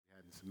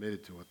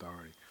submitted to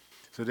authority.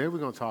 So today we're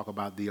going to talk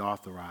about the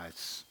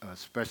authorized,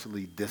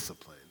 specially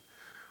disciplined.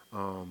 We're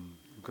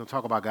going to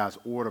talk about God's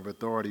order of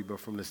authority, but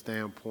from the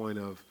standpoint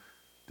of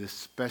this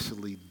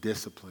specially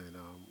disciplined.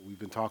 We've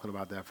been talking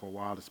about that for a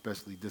while, the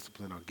specially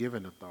disciplined are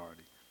given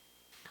authority.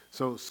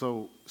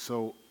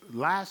 So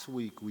last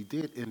week we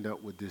did end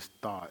up with this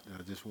thought, and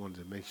I just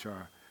wanted to make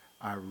sure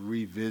I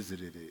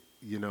revisited it.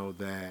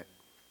 That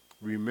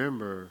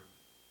remember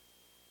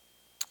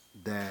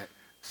that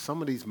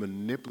some of these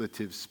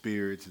manipulative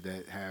spirits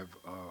that have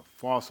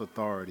false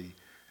authority,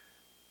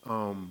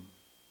 and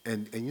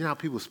you know how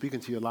people speak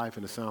into your life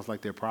and it sounds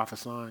like they're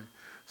prophesying?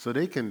 So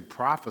they can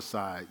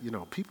prophesy,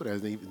 people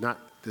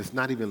that's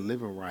not even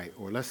living right,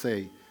 or let's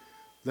say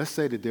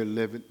that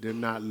they're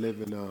not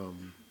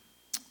living.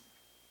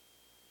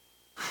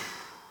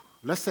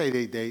 Let's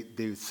say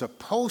they're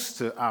supposed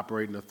to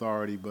operate in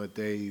authority, but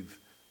they've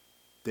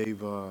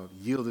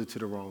yielded to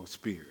the wrong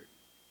spirit.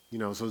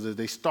 So that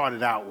they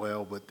started out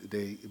well, but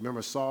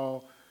remember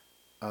Saul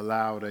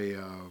allowed a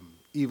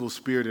evil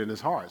spirit in his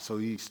heart. So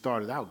he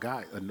started out,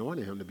 God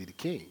anointed him to be the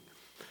king.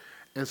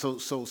 And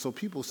so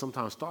people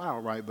sometimes start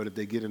out right, but if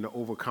they get into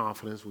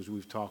overconfidence, which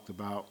we've talked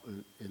about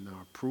in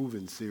our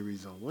Proven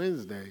series on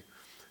Wednesday,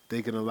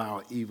 they can allow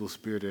an evil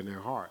spirit in their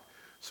heart.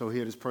 So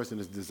here this person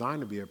is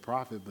designed to be a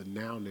prophet, but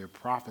now their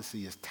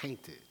prophecy is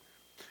tainted.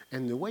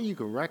 And the way you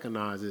can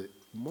recognize it,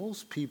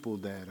 most people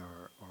that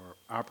are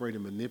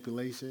operating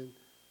manipulation,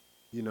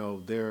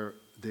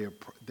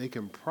 they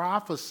can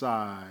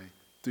prophesy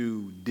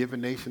through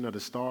divination of the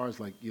stars,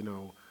 like,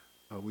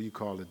 what do you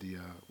call it? What do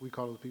you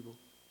call those people?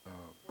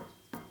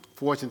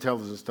 Fortune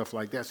tellers and stuff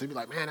like that. So you'd be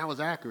like, man, that was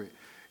accurate.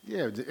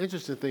 Yeah, the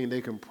interesting thing,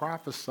 they can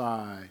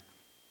prophesy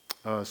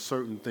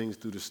certain things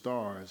through the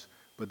stars,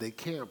 but they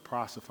can't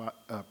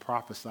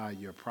prophesy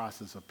your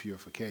process of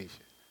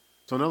purification.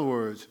 So in other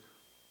words,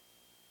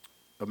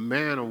 a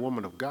man or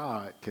woman of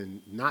God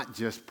can not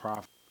just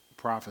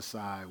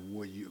prophesy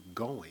where you're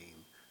going,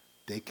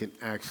 they can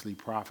actually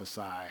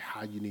prophesy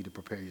how you need to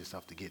prepare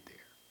yourself to get there.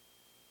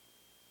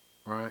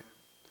 Right?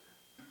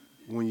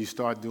 When you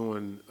start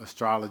doing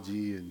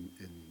astrology and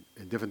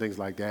different things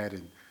like that,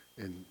 and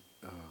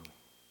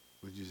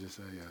what did you just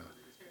say?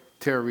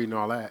 Tarot reading and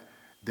all that,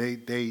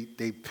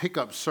 they pick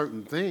up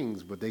certain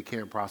things, but they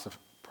can't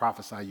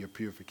prophesy your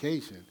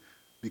purification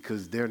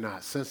because they're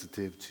not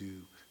sensitive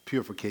to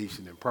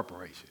purification and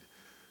preparation.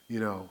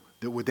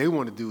 What they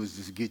want to do is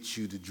just get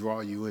you to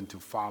draw you in to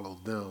follow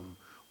them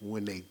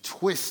when they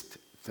twist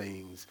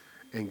things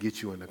and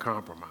get you into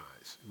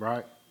compromise,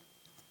 right?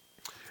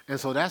 And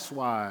so that's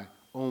why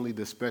only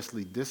the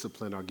specially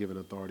disciplined are given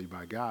authority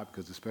by God,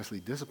 because the specially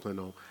disciplined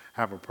don't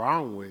have a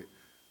problem with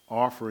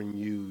offering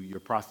you your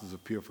process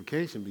of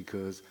purification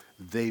because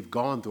they've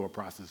gone through a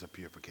process of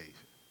purification.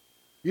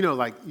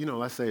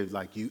 Let's say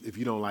if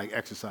you don't like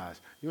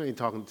exercise, you ain't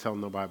telling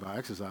nobody about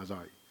exercise,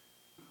 are you?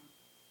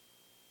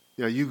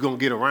 You're going to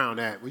get around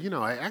that.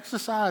 Well,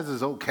 exercise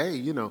is okay.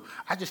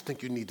 I just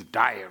think you need to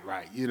diet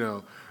right,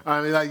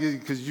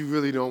 because you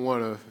really don't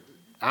want to,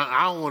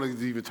 I don't want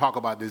to even talk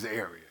about this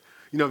area.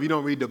 If you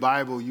don't read the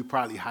Bible, you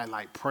probably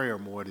highlight prayer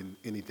more than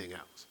anything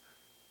else.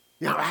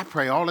 I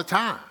pray all the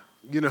time,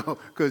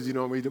 because you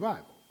don't read the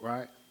Bible,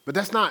 right? But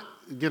that's not,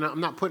 I'm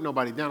not putting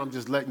nobody down. I'm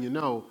just letting you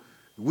know,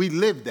 we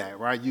live that,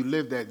 right? You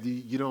live that.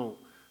 You don't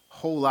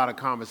whole lot of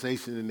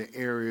conversation in the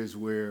areas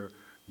where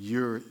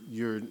you're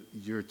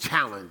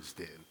challenged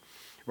in,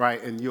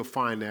 right? And you'll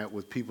find that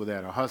with people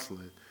that are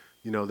hustling,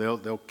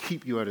 they'll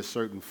keep you at a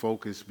certain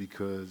focus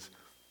because,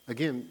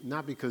 again,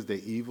 not because they're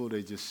evil,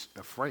 they're just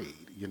afraid,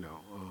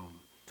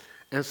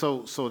 And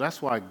so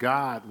that's why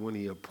God, when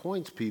he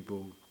appoints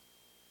people,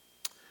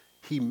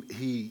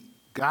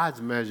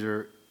 God's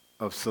measure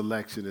of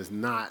selection is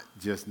not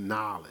just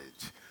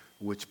knowledge,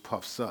 which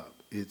puffs up.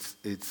 It's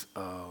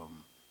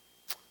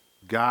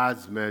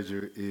God's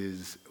measure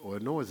is,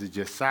 nor is it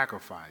just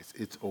sacrifice.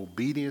 It's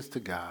obedience to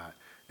God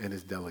and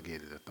his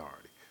delegated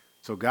authority.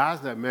 So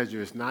God's that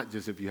measure is not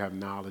just if you have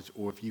knowledge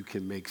or if you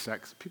can make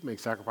sacrifice. People make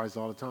sacrifices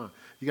all the time.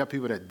 You got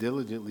people that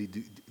diligently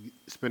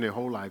spend their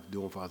whole life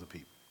doing for other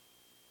people.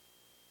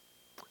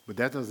 But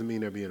that doesn't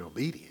mean they're being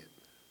obedient.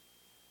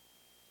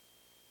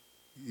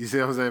 You see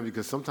what I'm saying?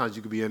 Because sometimes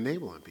you could be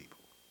enabling people.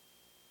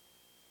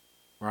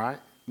 Right?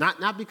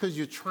 Not because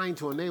you're trying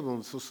to enable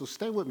them. So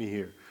stay with me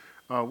here.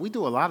 We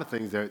do a lot of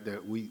things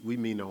that we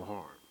mean no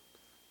harm.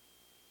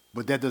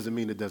 But that doesn't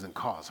mean it doesn't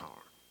cause harm.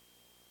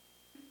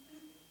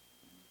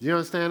 Do you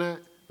understand that?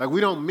 Like, we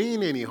don't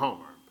mean any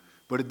harm,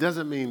 but it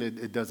doesn't mean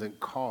it doesn't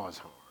cause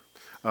harm.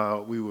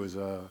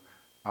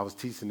 I was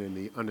teaching in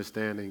the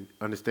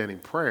understanding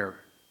prayer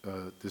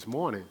this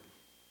morning,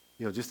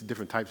 just the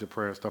different types of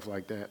prayer and stuff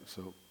like that.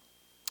 So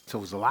it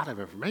was a lot of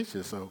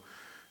information. So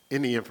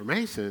in the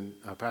information,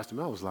 Pastor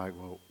Mel was like,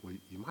 well,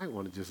 you might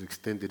want to just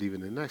extend it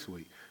even the next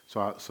week.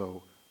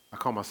 So I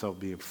call myself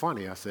being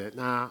funny. I said,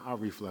 nah, I'll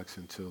reflex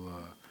until,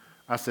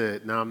 I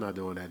said, nah, I'm not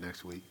doing that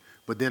next week.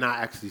 But then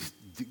I actually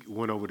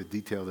went over the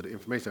details of the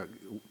information,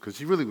 because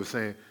she really was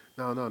saying,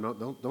 no,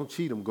 don't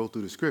cheat them, go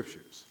through the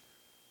scriptures,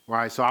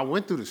 right? So I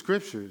went through the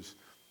scriptures,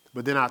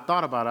 But then I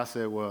thought about it. I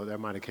said, well, that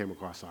might have came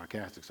across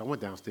sarcastic. So I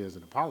went downstairs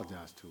and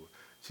apologized to her.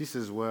 She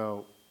says,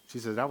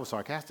 that was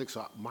sarcastic.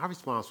 So my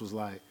response was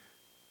like,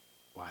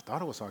 well, I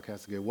thought it was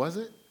sarcastic. It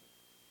wasn't?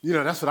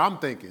 That's what I'm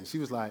thinking. She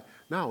was like,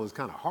 no, it was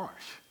kind of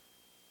harsh.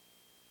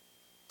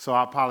 So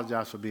I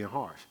apologized for being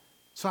harsh.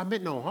 So I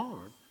meant no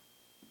harm,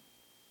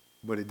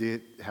 but it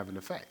did have an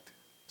effect.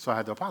 So I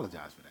had to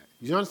apologize for that.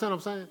 You understand what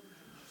I'm saying?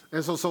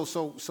 And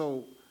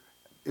so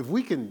if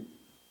we can,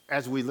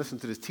 as we listen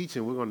to this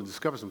teaching, we're going to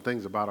discover some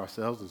things about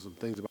ourselves and some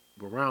things about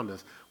people around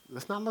us.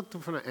 Let's not look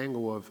from the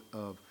angle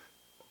of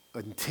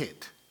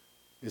intent,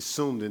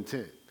 assumed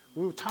intent.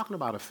 We were talking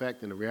about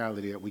effect and the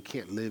reality that we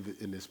can't live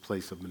in this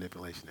place of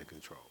manipulation and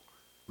control.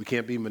 We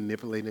can't be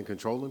manipulating and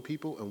controlling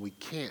people, and we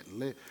can't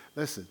live.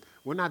 Listen,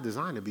 we're not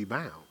designed to be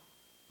bound.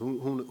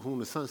 Whom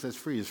the Son sets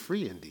free is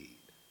free indeed.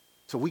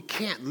 So we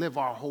can't live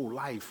our whole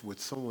life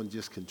with someone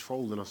just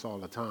controlling us all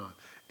the time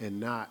and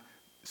not.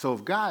 So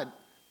if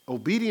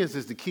obedience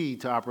is the key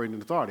to operating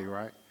in authority,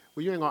 right?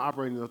 Well, you ain't going to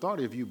operate in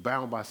authority if you're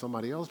bound by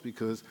somebody else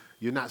because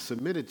you're not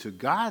submitted to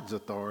God's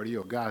authority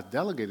or God's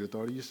delegated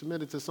authority. You're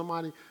submitted to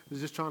somebody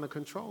who's just trying to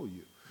control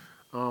you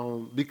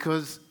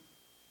because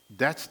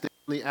that's the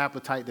only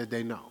appetite that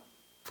they know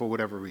for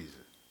whatever reason.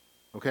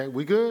 Okay,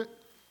 we good?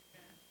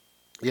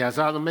 Yeah,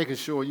 so I'm making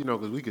sure,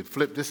 because we could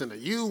flip this into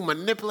you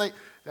manipulate.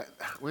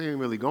 We ain't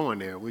really going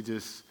there. We're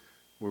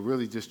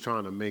really just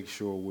trying to make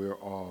sure we're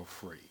all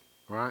free,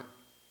 right?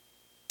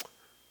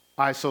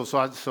 All right, so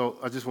I just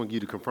want to give you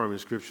the confirming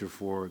scripture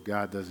for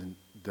God doesn't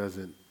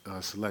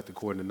select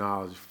according to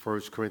knowledge.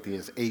 1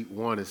 Corinthians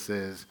 8:1, it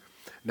says,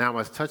 now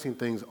as touching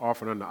things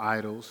offered unto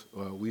idols,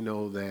 we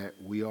know that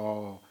we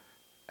all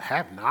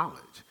have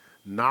knowledge.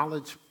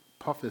 Knowledge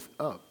puffeth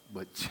up,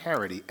 but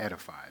charity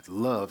edifies.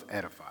 Love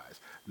edifies.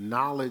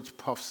 Knowledge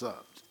puffs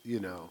up,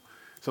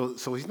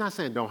 So he's not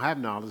saying don't have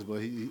knowledge,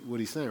 but what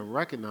he's saying,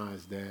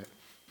 recognize that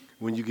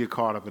when you get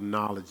caught up in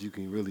knowledge, you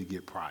can really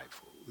get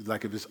prideful.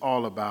 Like if it's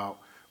all about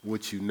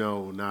what you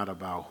know, not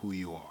about who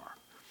you are,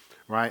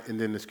 right? And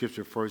then the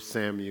scripture, 1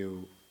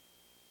 Samuel,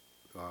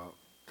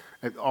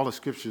 all the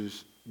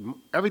scriptures,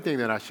 everything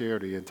that I share,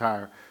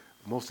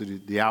 most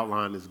of the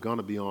outline is going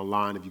to be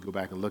online if you go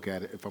back and look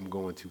at it if I'm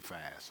going too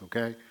fast,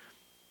 okay?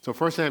 So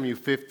 1 Samuel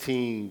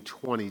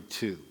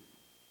 15:22.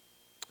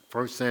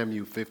 1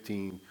 Samuel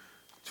 15:22.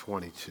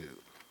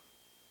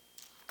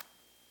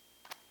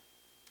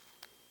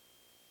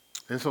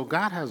 And so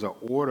God has an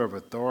order of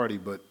authority,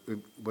 but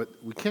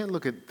we can't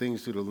look at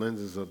things through the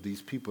lenses of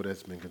these people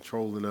that's been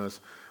controlling us,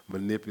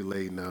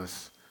 manipulating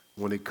us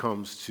when it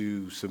comes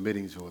to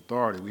submitting to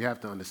authority. We have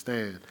to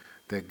understand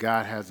that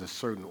God has a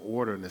certain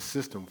order and a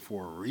system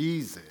for a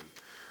reason.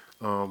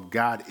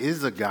 God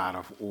is a God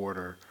of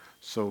order,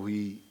 so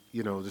he,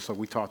 just like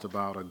we talked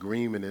about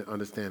agreement and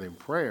understanding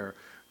prayer,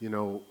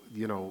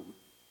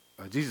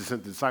 Jesus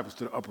sent the disciples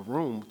to the upper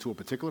room to a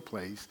particular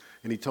place,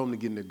 and he told them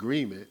to get an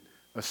agreement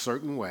a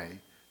certain way,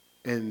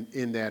 and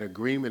in that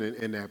agreement and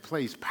in that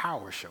place,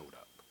 power showed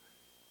up.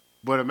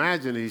 But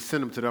imagine he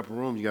sent them to the upper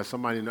room. You got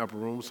somebody in the upper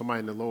room, somebody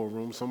in the lower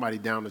room, somebody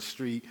down the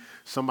street,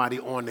 somebody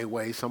on their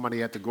way,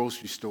 somebody at the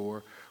grocery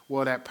store.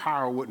 Well, that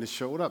power wouldn't have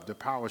showed up. The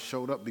power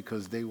showed up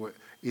because they were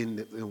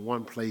in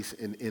one place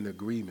in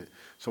agreement.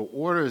 So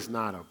order is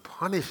not a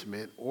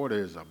punishment.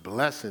 Order is a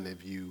blessing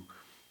if you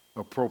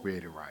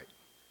appropriate it right.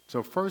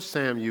 So 1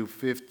 Samuel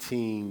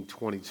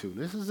 15:22.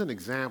 This is an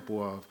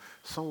example of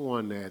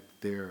someone that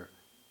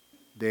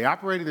they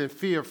operated in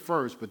fear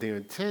first, but their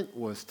intent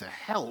was to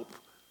help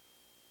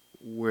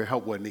where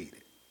help was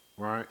needed,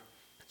 right?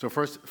 So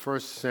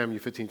 1 Samuel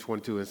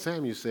 15:22, and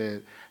Samuel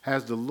said,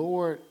 has the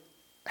Lord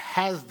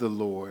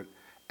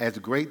as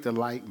great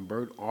delight in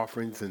burnt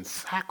offerings and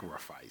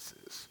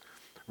sacrifices,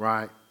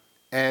 right?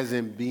 As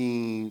in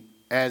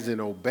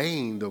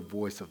obeying the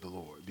voice of the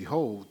Lord.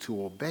 Behold,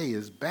 to obey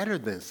is better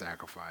than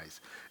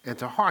sacrifice, and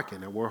to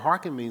hearken. And where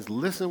hearken means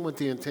listen with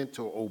the intent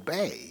to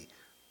obey,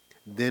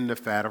 than the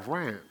fat of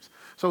rams.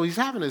 So he's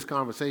having this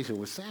conversation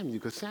with Samuel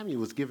because Samuel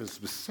was given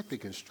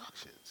specific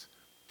instructions.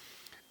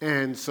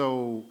 And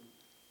so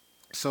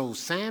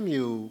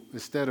Samuel,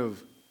 instead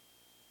of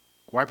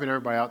wiping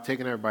everybody out,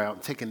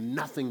 and taking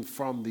nothing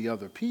from the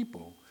other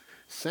people,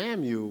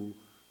 Samuel,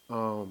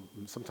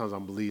 sometimes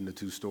I'm bleeding the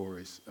two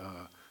stories,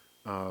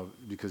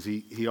 because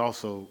he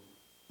also,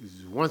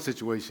 one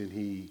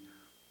situation,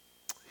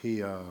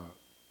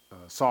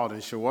 Saul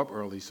didn't show up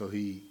early, so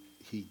he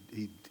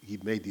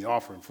made the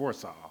offering for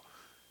Saul.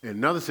 In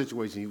another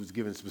situation, he was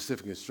given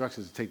specific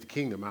instructions to take the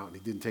kingdom out, and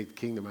he didn't take the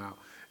kingdom out,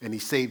 and he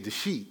saved the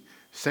sheep.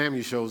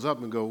 Samuel shows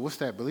up and goes, what's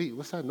that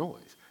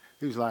noise?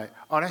 He was like,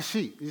 oh, that's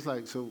sheep. He's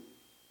like, so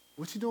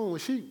what you doing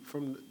with sheep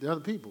from the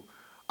other people?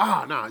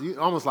 No, you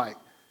almost like,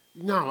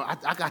 no,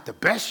 I got the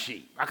best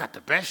sheep. I got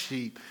the best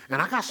sheep,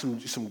 and I got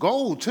some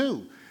gold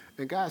too.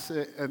 And God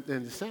said,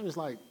 and Samuel's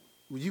like,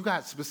 well, you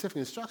got specific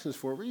instructions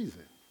for a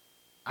reason.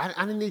 I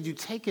didn't need you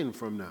taken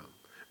from them.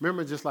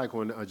 Remember, just like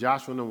when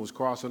Joshua and them was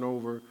crossing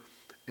over,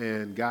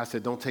 and God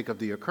said, don't take up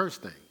the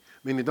accursed thing.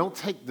 Meaning, don't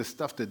take the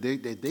stuff that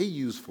they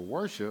use for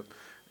worship.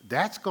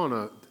 That's going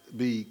to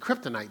be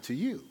kryptonite to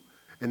you.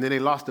 And then they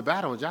lost the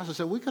battle. And Joshua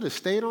said, we could have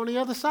stayed on the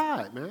other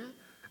side, man.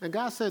 And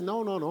God said,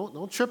 no,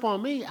 don't trip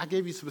on me. I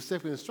gave you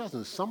specific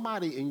instructions.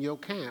 Somebody in your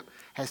camp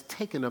has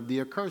taken up the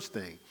accursed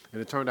thing.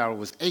 And it turned out it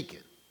was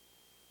Achan,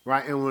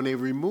 right? And when they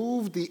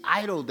removed the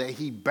idol that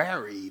he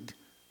buried,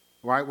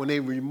 right? When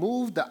they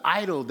removed the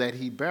idol that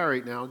he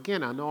buried, now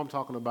again, I know I'm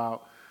talking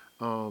about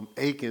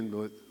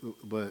Achan,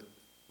 but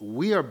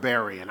we are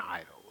burying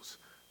idols.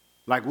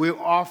 Like we're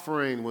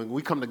offering, when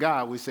we come to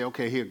God, we say,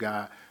 okay, here,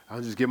 God,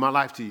 I'll just give my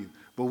life to you.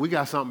 But we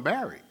got something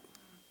buried.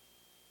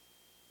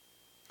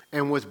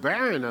 And what's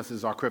burying us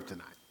is our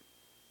kryptonite,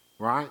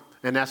 right?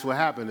 And that's what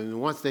happened. And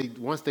once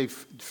they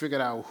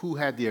figured out who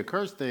had the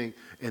accursed thing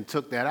and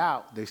took that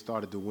out, they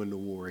started to win the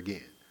war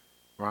again,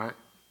 right?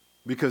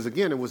 Because,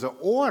 again, it was an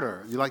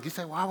order. You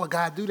say, why would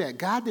God do that?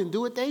 God didn't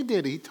do it. They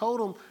did it. He told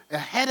them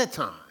ahead of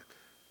time,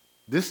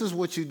 this is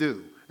what you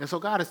do. And so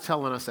God is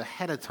telling us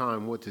ahead of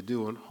time what to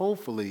do. And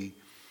hopefully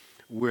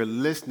we're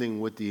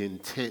listening with the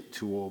intent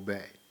to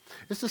obey.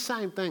 It's the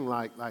same thing.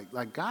 Like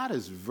God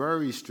is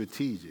very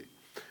strategic.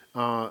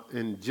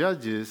 In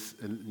Judges,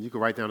 and you can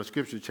write down the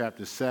scripture,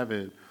 chapter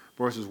 7,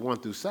 verses 1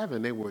 through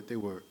 7, they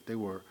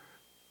were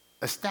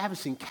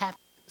establishing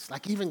captains.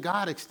 Like even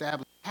God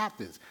established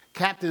captains.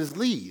 Captains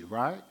lead,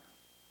 right?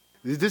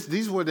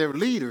 These were their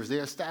leaders. They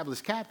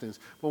established captains.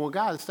 But when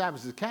God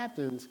established the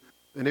captains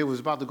and they was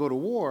about to go to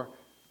war,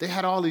 they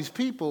had all these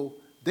people.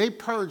 They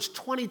purged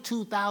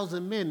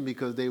 22,000 men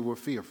because they were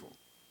fearful.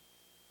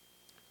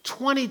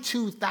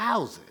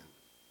 22,000,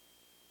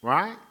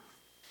 right?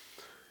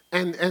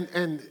 And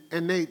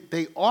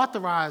they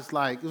authorized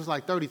it was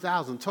like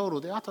 30,000 total.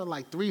 They authorized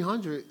like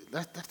 300.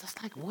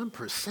 That's like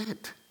 1%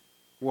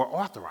 were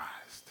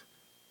authorized.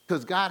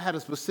 Because God had a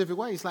specific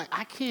way. He's like,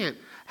 I can't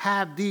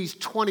have these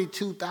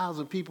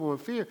 22,000 people in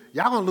fear.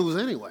 Y'all going to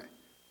lose anyway.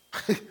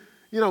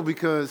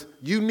 Because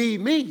you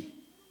need me.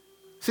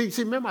 See,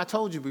 remember I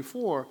told you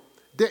before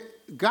that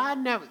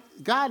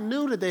God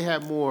knew that they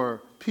had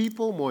more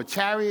people, more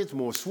chariots,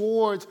 more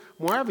swords,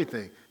 more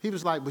everything. He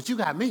was like, but you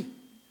got me.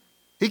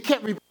 He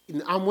kept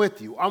repeating, I'm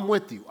with you, I'm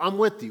with you, I'm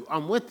with you,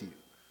 I'm with you,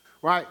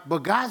 right?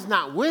 But God's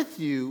not with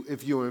you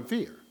if you're in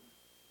fear.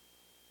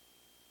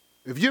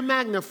 If you're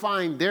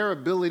magnifying their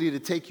ability to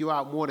take you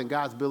out more than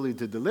God's ability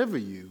to deliver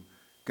you,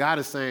 God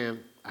is saying,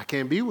 I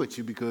can't be with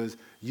you because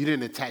you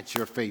didn't attach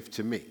your faith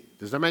to me.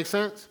 Does that make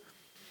sense?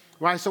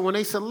 Right? So when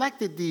they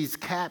selected these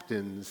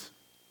captains,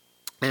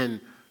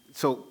 and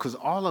so because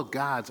all of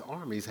God's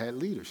armies had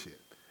leadership.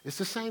 It's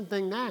the same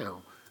thing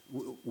now.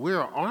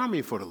 We're an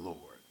army for the Lord.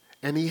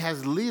 And he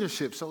has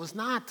leadership. So it's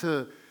not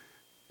ain't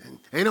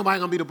nobody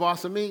going to be the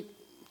boss of me.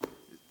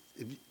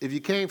 If you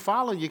can't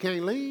follow, you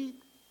can't lead.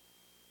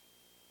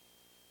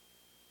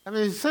 I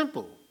mean, it's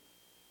simple.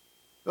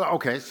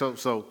 Okay,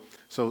 so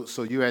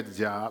you're at the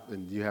job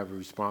and you have a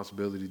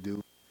responsibility to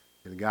do,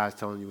 and the guy's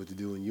telling you what to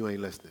do and you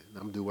ain't listening.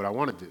 I'm going to do what I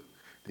want to do.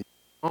 Then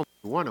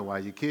you wonder why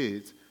your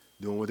kids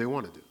doing what they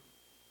want to do.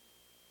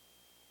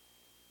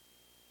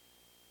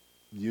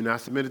 You're not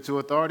submitted to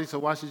authority, so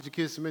why should your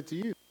kids submit to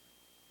you?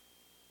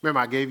 Remember,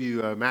 I gave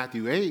you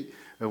Matthew 8,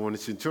 and when the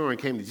centurion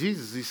came to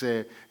Jesus, he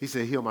said,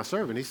 heal my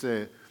servant. He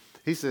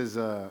says,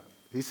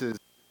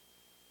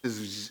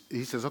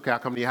 okay, I'll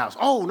come to your house.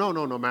 Oh,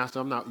 no,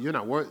 master, I'm not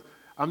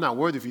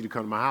worthy for you to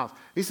come to my house.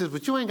 He says,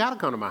 but you ain't got to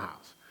come to my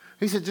house.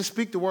 He said, just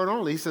speak the word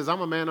only. He says,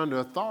 I'm a man under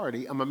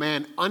authority. I'm a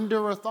man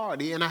under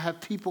authority, and I have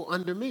people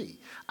under me.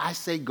 I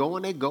say go,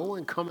 and they go,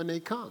 and come, and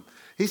they come.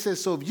 He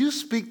says, so if you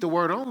speak the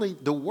word only,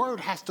 the word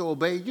has to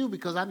obey you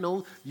because I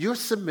know you're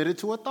submitted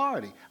to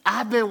authority.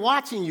 I've been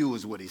watching you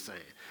is what he's saying.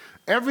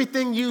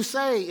 Everything you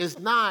say is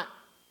not,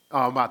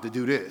 I'm about to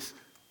do this.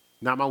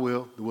 Not my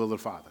will, the will of the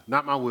Father.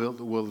 Not my will,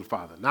 the will of the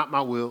Father. Not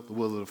my will, the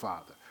will of the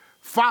Father.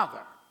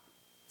 Father.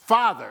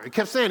 It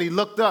kept saying he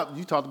looked up.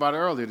 You talked about it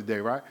earlier today,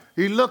 right?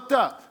 He looked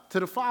up to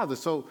the Father.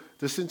 So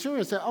the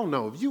centurion said, oh,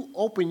 no, if you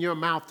open your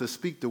mouth to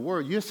speak the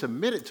word, you're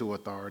submitted to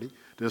authority,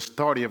 the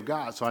authority of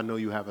God, so I know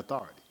you have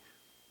authority.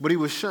 But he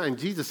was showing,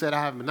 Jesus said,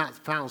 I have not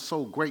found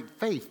so great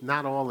faith,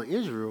 not all in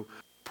Israel,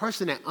 a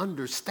person that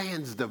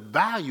understands the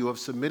value of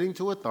submitting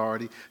to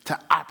authority to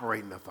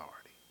operate in authority.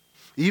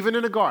 Even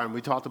in the garden,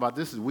 we talked about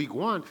this in week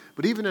 1,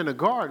 but even in the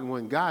garden,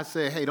 when God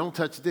said, hey, don't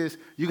touch this,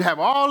 you can have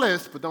all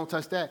this, but don't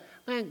touch that.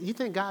 Man, you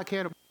think God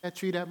cared about that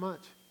tree that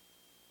much?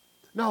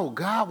 No,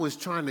 God was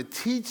trying to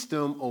teach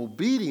them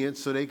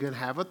obedience so they can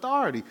have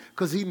authority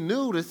because he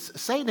knew that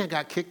Satan had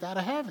got kicked out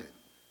of heaven.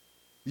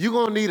 You're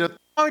going to need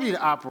authority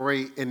to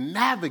operate and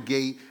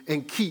navigate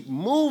and keep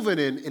moving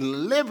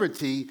in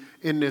liberty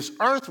in this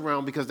earth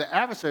realm because the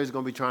adversary is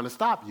going to be trying to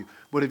stop you.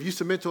 But if you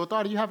submit to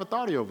authority, you have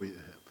authority over him.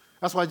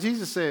 That's why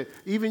Jesus said,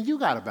 even you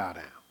got to bow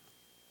down.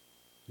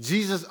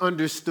 Jesus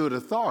understood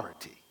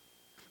authority.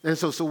 And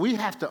so we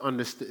have to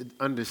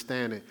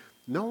understand it.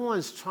 No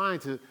one's trying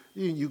to,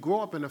 you grow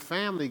up in a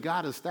family,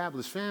 God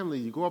established family,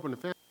 you grow up in a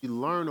family, you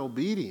learn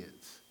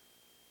obedience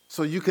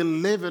so you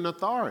can live in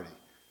authority.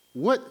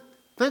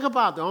 Think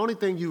about the only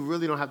thing you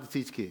really don't have to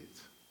teach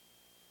kids.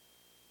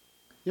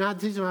 You don't have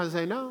to teach them how to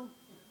say no.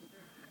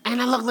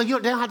 And it looks like they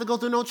don't have to go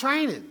through no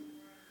training.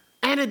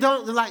 And it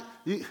don't, like,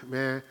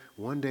 man,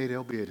 one day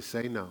they'll be able to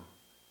say no.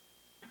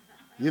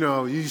 You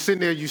know, you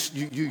sitting there,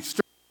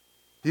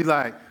 you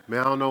like, man,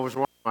 I don't know what's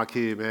wrong with my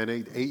kid, man.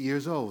 They 8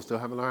 years old, still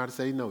haven't learned how to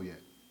say no yet.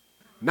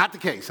 Not the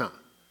case, huh?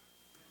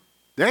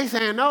 They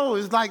saying no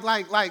is like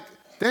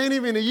they ain't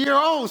even a year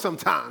old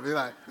sometimes. They're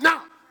like,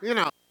 no, you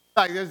know,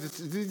 like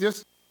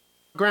just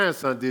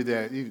grandson did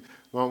that.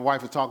 My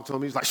wife was talking to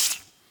him. He was like,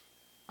 shh.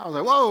 I was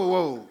like,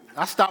 whoa.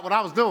 I stopped what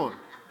I was doing.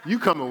 You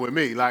coming with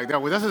me like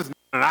that? Well, this is not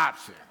an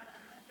option.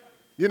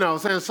 You know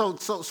what I'm saying?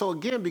 So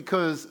again,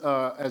 because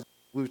as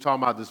we were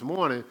talking about this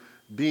morning,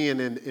 being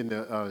in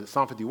the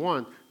Psalm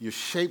 51, you're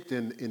shaped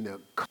in the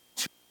culture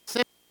of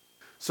sin.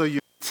 So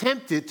you're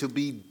tempted to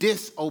be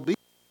disobedient.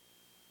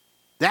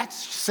 That's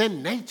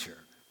sin nature.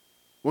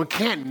 When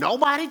can't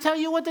nobody tell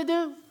you what to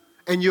do,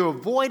 and you're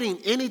avoiding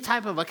any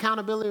type of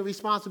accountability and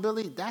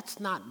responsibility, that's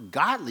not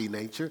godly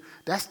nature.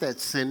 That's that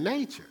sin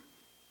nature.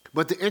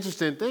 But the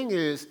interesting thing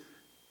is,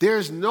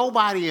 there's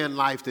nobody in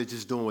life that's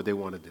just doing what they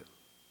want to do.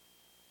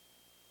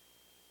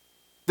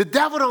 The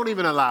devil don't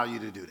even allow you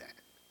to do that.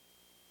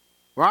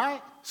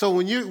 Right? So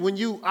when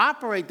you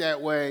operate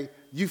that way,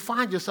 you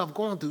find yourself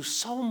going through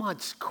so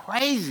much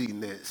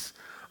craziness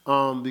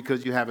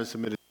because you haven't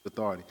submitted to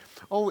authority.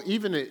 Oh,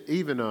 even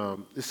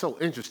it's so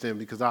interesting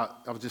because I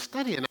was just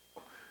studying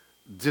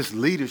just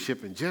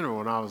leadership in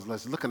general, and I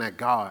was looking at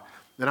God,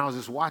 and I was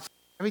just watching.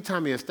 Every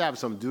time he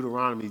established something,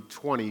 Deuteronomy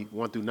 20,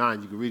 1 through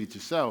 9, you can read it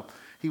yourself,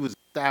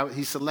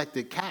 he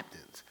selected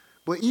captains.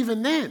 But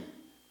even then,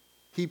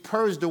 he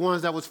purged the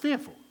ones that was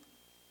fearful.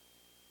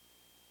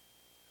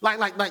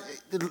 Like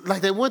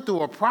they went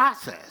through a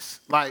process.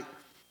 Like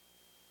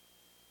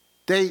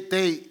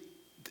they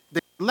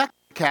elected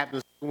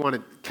captains.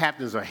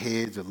 Captains are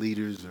heads or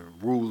leaders or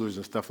rulers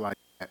and stuff like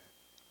that.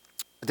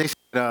 They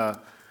said,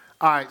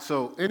 all right,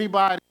 so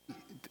anybody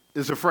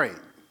is afraid.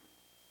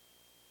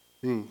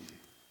 You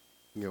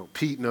know,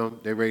 Pete and them,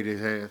 they raised their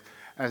hands.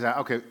 I said,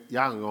 okay,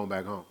 y'all can go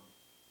back home.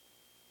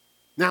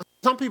 Now,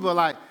 some people are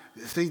like,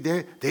 see,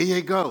 there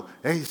you go.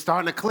 They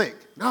starting to click.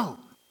 No,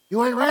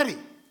 you ain't ready.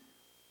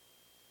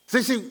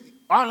 See,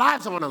 our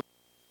lives are on a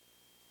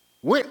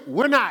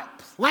we're not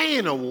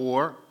playing a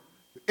war.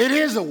 It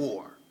is a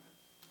war.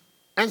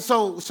 And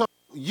so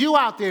you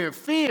out there in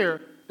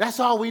fear, that's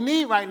all we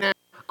need right now.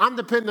 I'm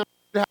depending on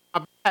you to have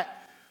my back.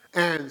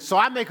 And so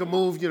I make a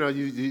move, you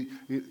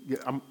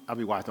know, I'll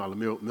be watching all the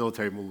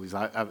military movies.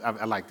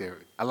 I like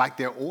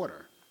their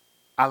order.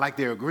 I like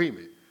their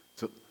agreement.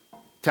 So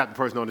tap the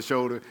person on the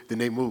shoulder, then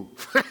they move,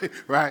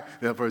 right?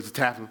 The other person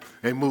tap them,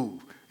 they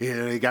move. You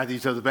know, they got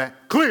each other's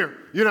back. Clear.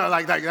 You know,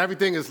 like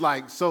everything is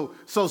like so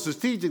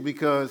strategic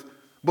because,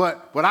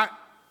 but I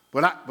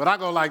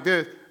go like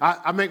this.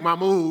 I make my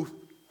move.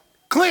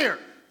 Clear.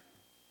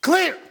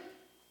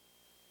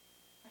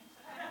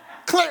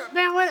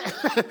 Man,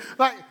 what?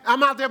 Like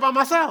I'm out there by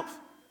myself.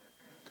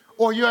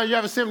 Or you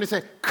ever see them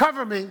say,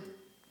 cover me.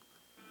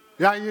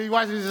 Yeah, you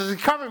watch this, say,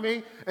 cover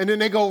me, and then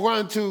they go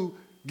run to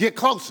get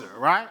closer,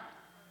 right?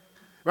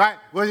 Right?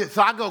 Well,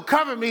 so I go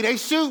cover me, they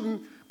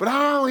shooting, but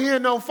I don't hear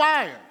no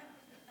fire.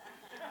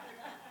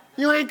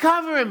 You ain't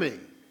covering me.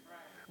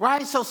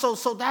 Right?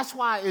 So that's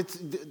why it's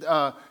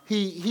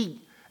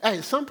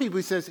hey, some people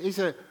he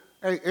said,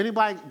 hey,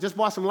 anybody just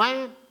bought some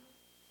land?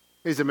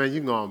 He said, man, you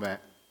can go on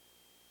back.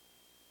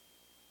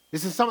 He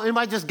said,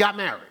 anybody just got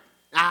married?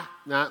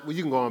 Well,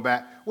 you can go on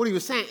back. What he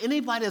was saying,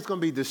 anybody that's going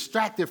to be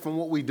distracted from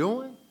what we're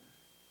doing,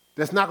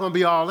 that's not going to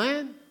be all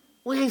in,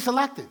 we ain't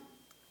selected.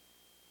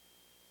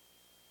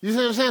 You see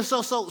what I'm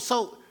saying?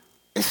 So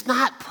it's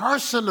not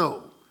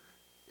personal.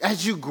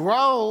 As you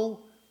grow,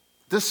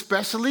 the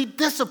specially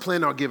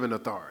disciplined are given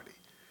authority.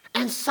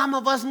 And some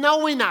of us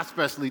know we're not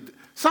specially.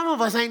 Some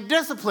of us ain't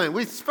disciplined.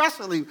 We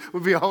especially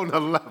would be a whole nother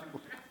level.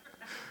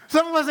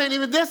 Some of us ain't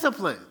even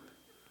disciplined.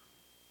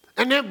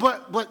 And then,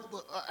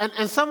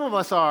 and some of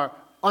us are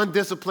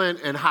undisciplined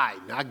and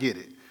hiding. I get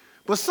it.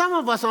 But some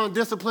of us are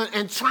undisciplined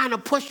and trying to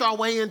push our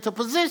way into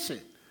position.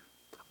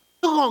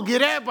 You're going to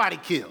get everybody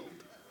killed.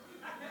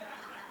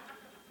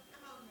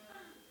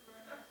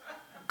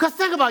 Because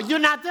think about it, you're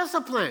not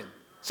disciplined.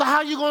 So how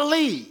are you going to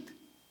lead?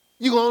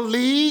 You're going to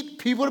lead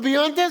people to be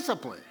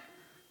undisciplined.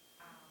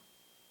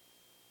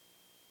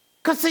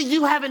 Because, see,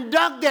 you haven't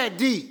dug that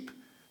deep,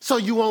 so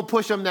you won't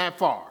push them that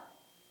far.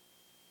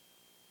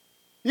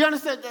 You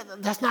understand?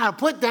 That's not a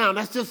put down.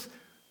 That's just,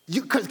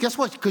 because guess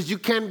what? Because you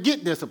can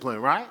get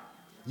disciplined, right?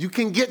 You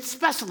can get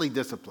specially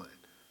disciplined.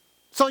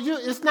 So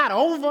it's not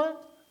over.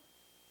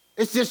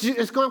 It's just,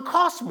 it's going to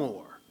cost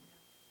more,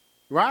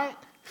 right?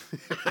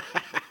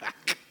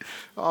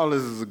 All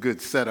this is a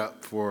good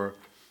setup for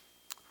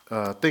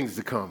things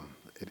to come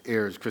at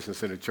Ayers Christian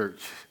Center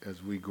Church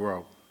as we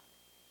grow.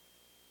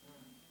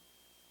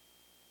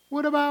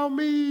 What about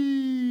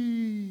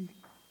me?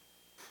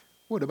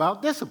 What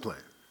about discipline?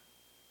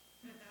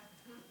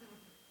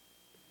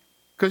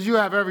 Because you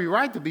have every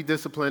right to be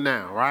disciplined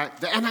now, right?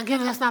 And again,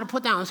 that's not a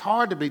put down. It's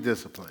hard to be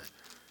disciplined.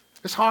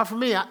 It's hard for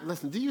me.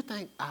 Listen, do you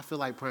think I feel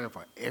like praying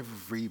for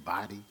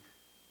everybody?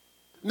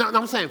 No,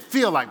 I'm saying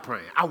feel like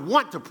praying. I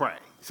want to pray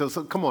So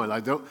come on,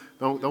 like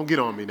don't get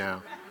on me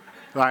now.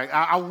 Like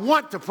I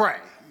want to pray.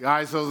 All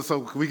right, so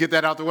can we get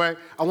that out the way?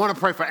 I want to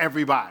pray for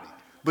everybody.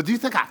 But do you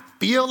think I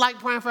feel like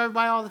praying for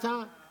everybody all the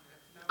time?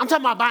 I'm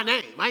talking about by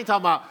name. I ain't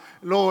talking about,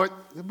 Lord,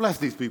 bless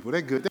these people.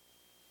 They're good.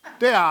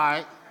 They're all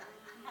right.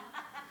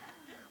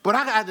 But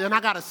I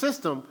got a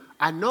system.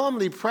 I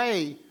normally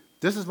pray.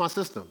 This is my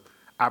system.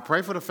 I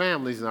pray for the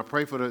families and I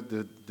pray for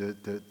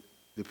the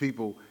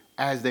people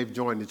as they've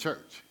joined the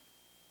church.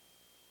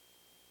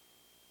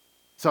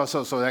 So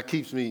that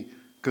keeps me,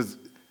 because,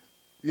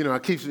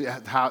 it keeps me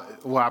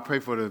I pray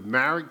for the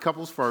married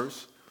couples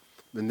first,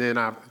 and then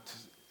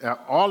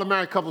all the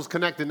married couples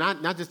connected,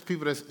 not just the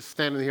people that's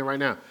standing here right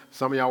now.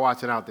 Some of y'all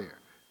watching out there.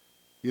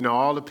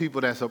 All the people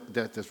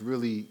that's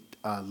really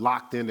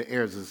locked in the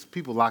airs. There's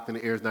people locked in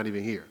the airs not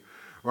even here,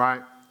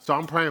 right? So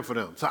I'm praying for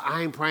them. So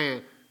I ain't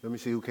praying, let me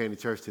see who came to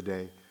church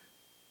today.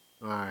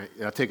 All right,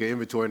 I'll take an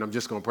inventory and I'm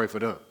just going to pray for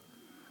them.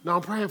 No,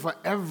 I'm praying for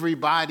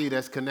everybody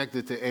that's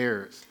connected to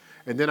heirs.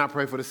 And then I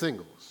pray for the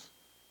singles,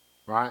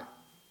 right?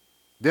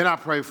 Then I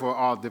pray for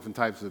all different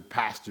types of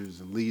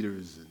pastors and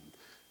leaders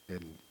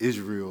and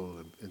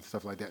Israel and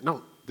stuff like that.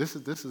 No, this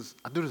is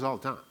I do this all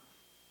the time.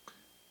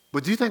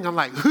 But do you think I'm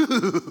like,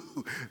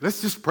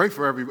 let's just pray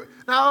for everybody?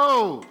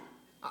 No,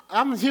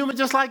 I'm human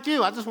just like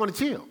you. I just want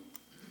to chill.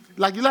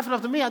 Like you left it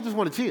up to me, I just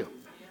want to chill.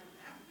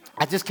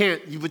 I just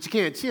can't, but you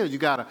can't chill.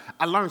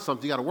 I learned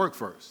something, you got to work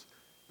first.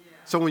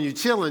 So when you're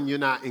chilling, you're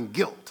not in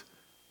guilt.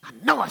 I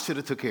know I should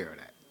have took care of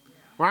that,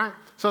 right?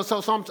 So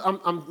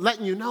I'm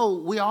letting you know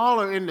we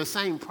all are in the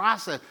same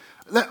process.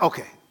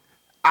 Okay,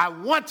 I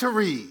want to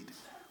read,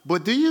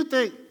 but do you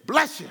think,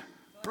 bless you.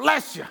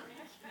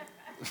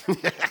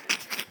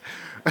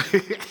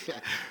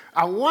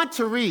 I want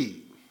to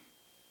read,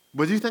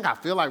 but do you think I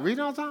feel like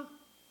reading all the time?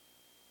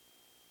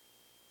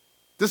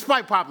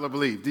 Despite popular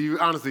belief, do you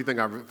honestly think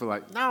I feel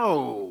like,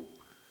 no.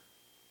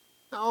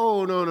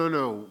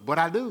 But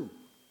I do.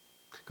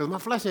 Because my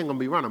flesh ain't going to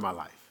be running my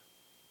life.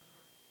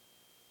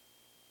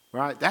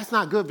 Right? That's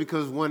not good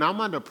because when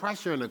I'm under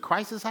pressure and a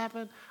crisis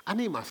happens, I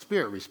need my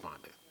spirit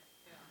responding.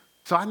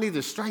 So I need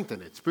to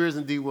strengthen it. Spirit is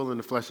indeed willing,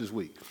 the flesh is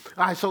weak.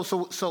 All right,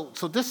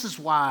 so this is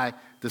why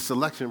the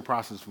selection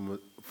process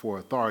for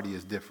authority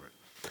is different.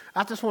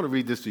 I just want to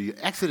read this to you.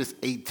 Exodus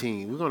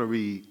 18, we're going to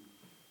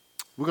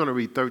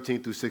read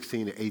 13 through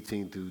 16 and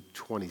 18 through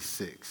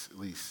 26, at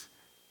least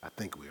I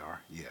think we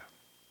are, yeah.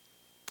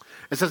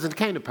 It says, and it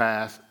came to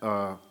pass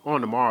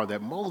on the morrow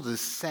that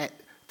Moses sat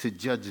to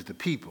judge the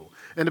people.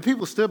 And the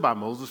people stood by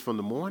Moses from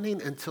the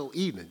morning until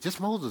evening, just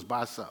Moses by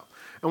himself.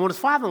 And when his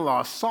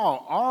father-in-law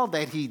saw all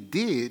that he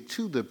did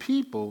to the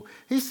people,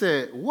 he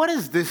said, what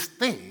is this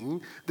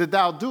thing that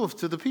thou doest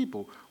to the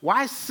people?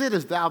 Why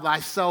sittest thou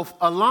thyself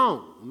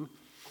alone?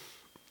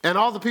 And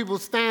all the people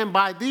stand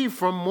by thee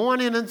from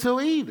morning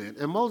until evening.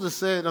 And Moses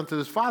said unto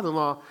his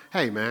father-in-law,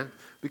 hey, man,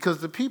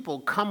 because the people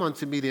come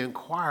unto me to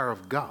inquire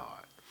of God.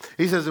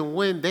 He says, and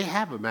when they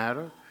have a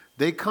matter,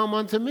 they come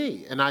unto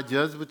me, and I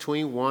judge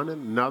between one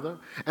and another,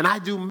 and I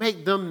do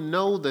make them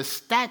know the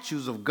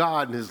statutes of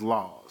God and his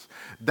laws.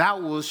 Thou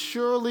wilt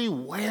surely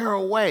wear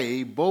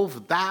away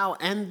both thou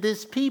and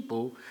this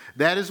people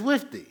that is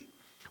with thee.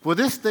 For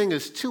this thing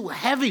is too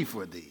heavy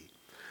for thee.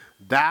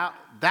 Thou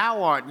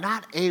art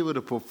not able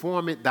to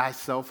perform it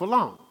thyself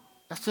alone.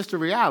 That's just a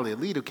reality. A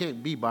leader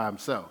can't be by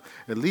himself.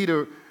 A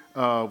leader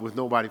with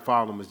nobody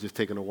following him is just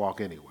taking a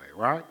walk anyway,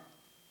 right?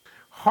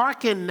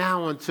 Hearken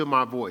now unto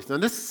my voice. Now,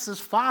 this is his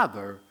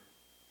father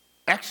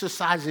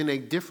exercising a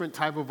different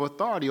type of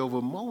authority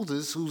over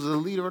Moses, who's the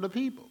leader of the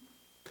people.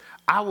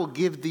 I will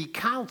give thee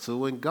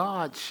counsel, and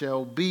God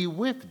shall be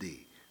with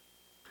thee.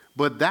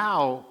 But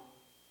thou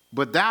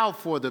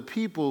for the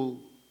people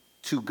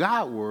to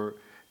Godward,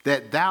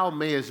 that thou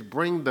mayest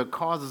bring the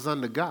causes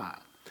unto God.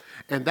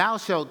 And thou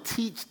shalt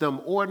teach them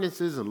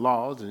ordinances and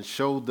laws, and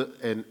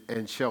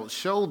shalt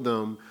show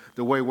them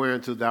the way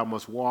whereunto thou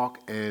must walk,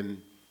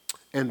 and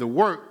the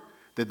work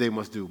that they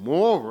must do.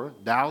 Moreover,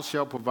 thou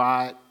shalt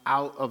provide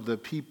out of the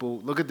people,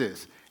 look at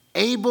this,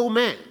 able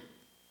men,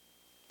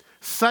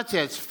 such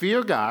as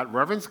fear God,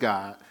 reverence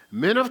God,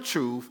 men of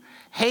truth,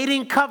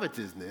 hating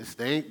covetousness.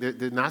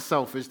 They're not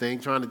selfish. They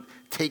ain't trying to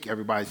take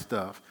everybody's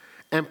stuff.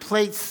 And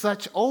place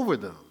such over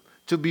them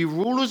to be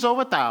rulers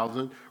over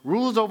 1,000,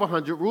 rulers over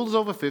 100, rulers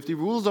over 50,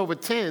 rulers over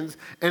tens,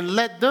 and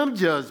let them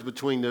judge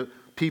between the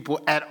people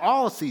at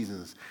all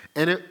seasons.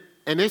 And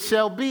it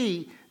shall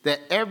be that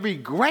every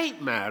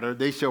great matter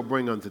they shall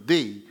bring unto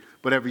thee,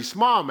 but every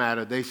small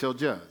matter they shall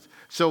judge.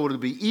 So it will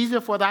be easier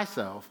for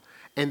thyself,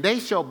 and they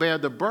shall bear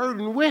the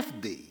burden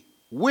with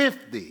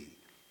thee.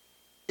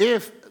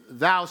 If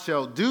thou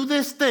shalt do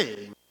this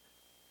thing,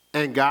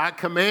 and God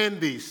command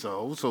thee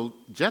so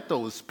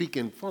Jethro is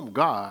speaking from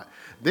God,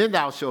 then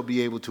thou shalt be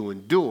able to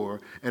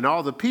endure, and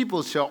all the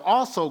people shall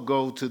also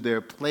go to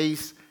their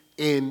place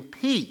in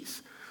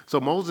peace. So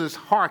Moses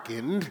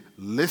hearkened,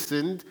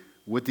 listened,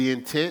 with the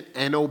intent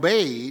and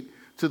obeyed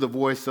to the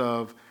voice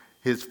of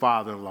his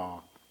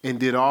father-in-law and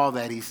did all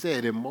that he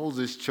said. And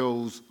Moses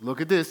chose,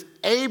 look at this,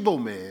 able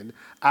men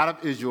out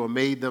of Israel,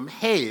 made them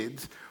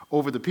heads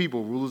over the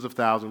people, rulers of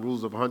 1,000,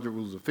 rulers of 100,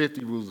 rulers of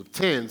 50, rulers of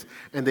tens,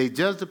 and they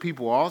judged the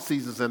people all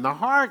seasons. And the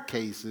hard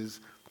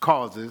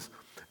causes,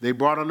 they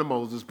brought unto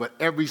Moses, but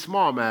every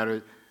small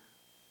matter,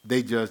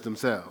 they judged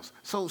themselves.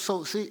 So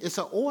see, it's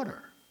an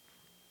order.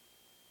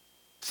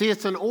 See,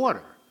 it's an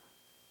order.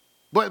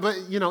 But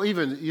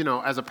even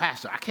as a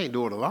pastor, I can't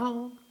do it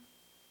alone.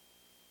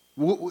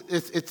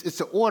 It's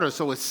an order,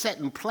 so it's set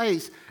in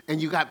place, and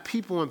you got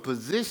people in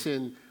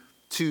position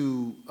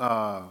to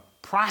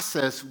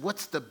process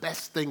what's the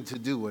best thing to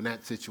do in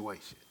that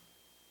situation.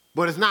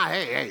 But it's not,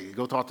 hey,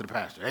 go talk to the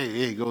pastor.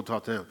 Hey, go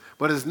talk to him.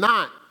 But it's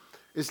not.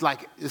 It's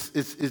like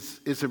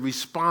it's a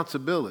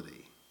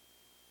responsibility.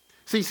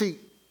 See,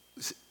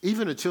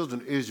 even the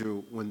children of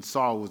Israel, when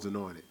Saul was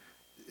anointed,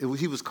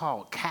 he was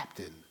called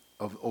captain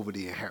over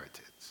the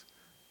inheritance.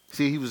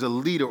 See, he was a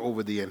leader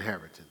over the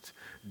inheritance.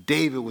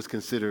 David was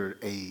considered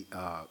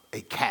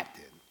a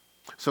captain.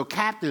 So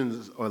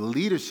captains or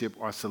leadership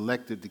are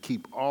selected to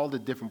keep all the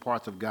different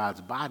parts of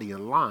God's body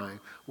in line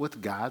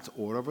with God's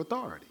order of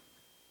authority.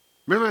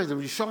 Remember,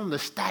 when you show them the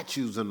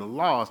statutes and the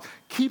laws,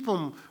 keep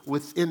them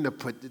within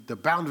the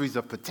boundaries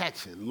of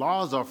protection.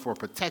 Laws are for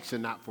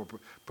protection,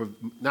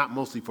 not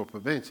mostly for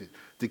prevention.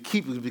 To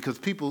keep, because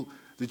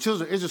the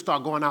children of Israel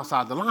start going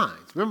outside the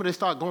lines. Remember, they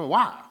start going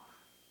wild.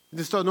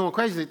 They start doing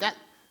crazy.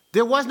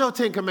 There was no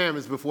 10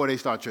 Commandments before they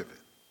start tripping.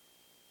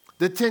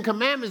 The 10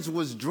 Commandments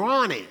was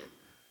drawn in.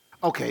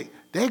 Okay,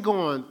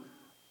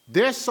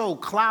 they're so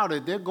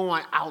clouded, they're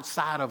going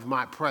outside of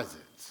my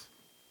presence,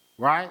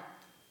 right?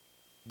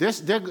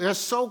 They're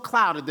so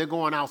clouded, they're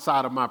going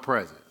outside of my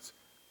presence,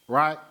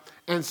 right?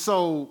 And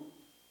so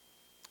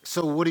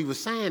what he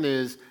was saying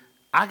is,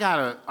 I'm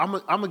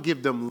gonna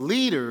give them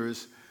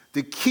leaders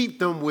to keep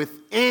them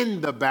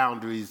within the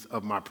boundaries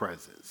of my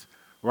presence,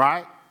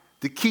 right?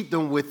 To keep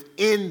them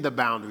within the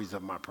boundaries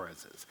of my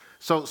presence.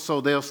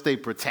 So they'll stay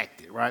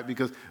protected, right?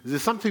 Because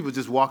there's some people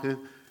just walking,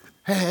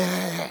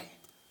 hey.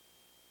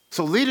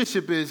 So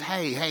leadership is,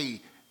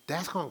 hey,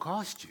 that's going to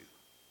cost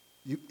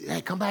you.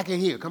 Hey, come back in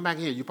here.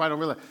 You probably don't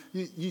realize.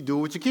 You do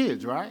it with your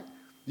kids, right?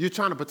 You're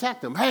trying to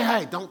protect them.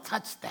 Hey, don't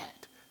touch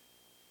that.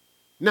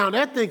 Now,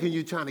 they're thinking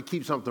you're trying to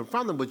keep something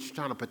from them, but you're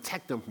trying to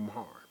protect them from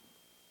harm.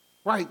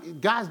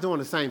 Right? God's doing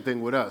the same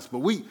thing with us. But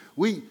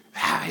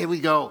here we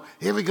go.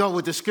 Here we go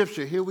with the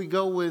scripture. Here we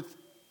go with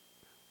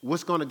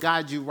what's going to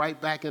guide you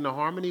right back into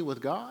harmony with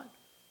God.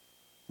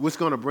 What's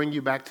going to bring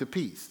you back to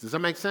peace. Does that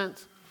make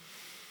sense?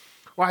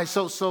 Right,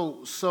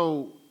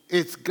 so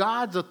it's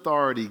God's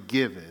authority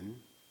given,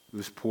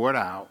 was poured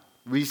out,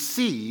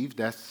 received,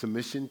 that's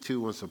submission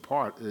to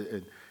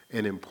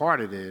and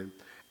imparted in,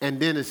 and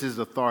then it's his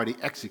authority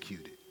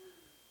executed.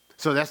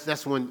 So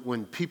that's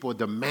when people are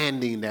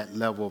demanding that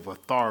level of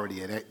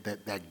authority and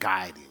that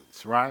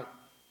guidance, right?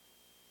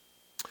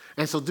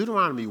 And so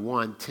Deuteronomy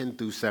 1, 10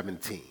 through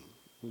 17,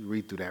 let me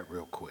read through that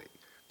real quick.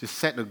 Just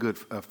setting a good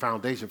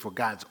foundation for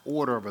God's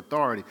order of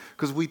authority.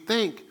 Because we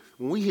think,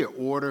 when we hear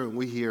order and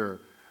we hear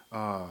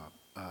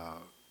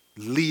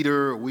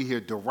leader, we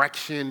hear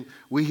direction,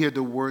 we hear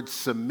the word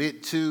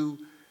submit to,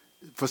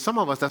 for some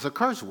of us, that's a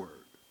curse word.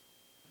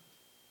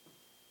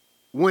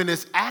 When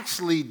it's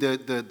actually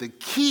the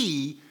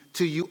key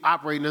to you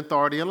operating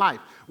authority in life.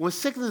 When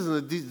sickness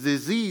and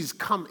disease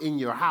come in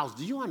your house,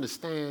 do you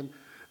understand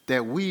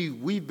that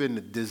we've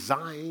been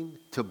designed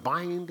to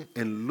bind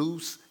and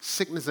loose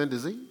sickness and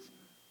disease?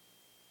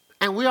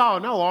 And we all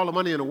know all the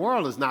money in the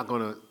world is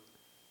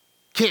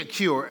can't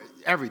cure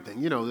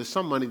everything. There's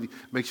some money to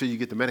make sure you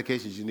get the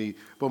medications you need.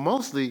 But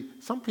mostly,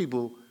 some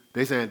people,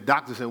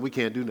 doctors saying we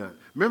can't do nothing.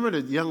 Remember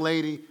the young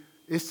lady,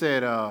 it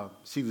said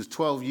she was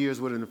 12 years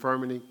with an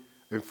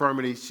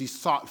infirmity. She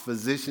sought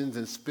physicians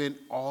and spent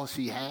all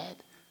she had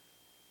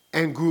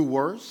and grew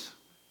worse.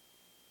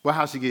 Well,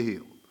 how'd she get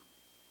healed?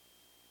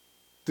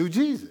 Through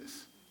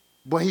Jesus.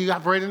 But he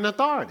operated in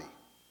authority.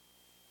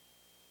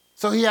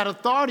 So he had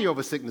authority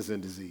over sickness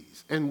and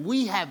disease. And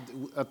we have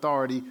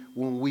authority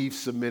when we've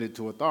submitted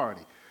to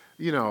authority.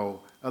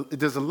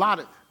 There's a lot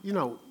of,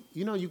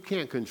 you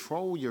can't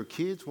control your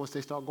kids once they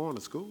start going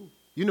to school.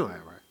 You know that,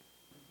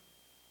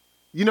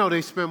 right?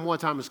 They spend more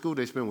time in school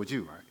than they spend with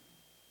you, right?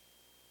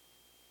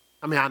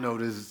 I mean, I know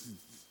this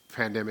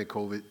pandemic,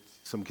 COVID,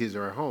 some kids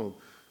are at home.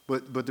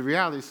 But the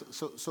reality is,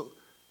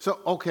 so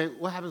okay,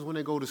 what happens when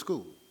they go to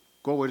school?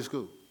 Go away to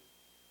school.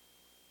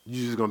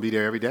 You just going to be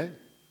there every day?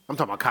 I'm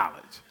talking about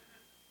college.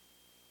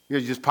 You're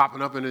just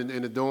popping up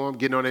in the dorm,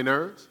 getting on their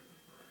nerves.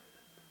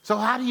 So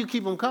how do you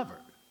keep them covered?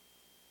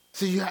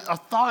 See, you have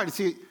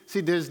authority.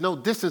 See, there's no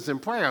distance in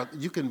prayer.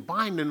 You can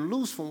bind and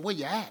loose from where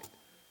you're at.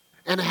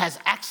 And it has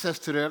access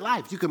to their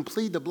life. You can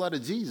plead the blood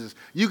of Jesus.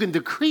 You can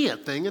decree a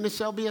thing and it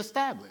shall be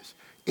established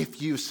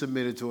if you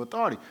submitted to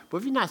authority. But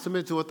if you're not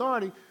submitted to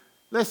authority,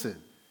 listen,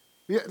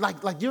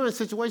 like you're in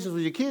situations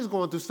where your kid's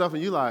going through stuff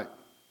and you're like,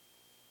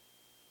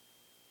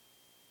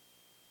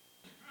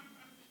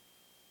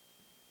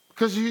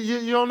 because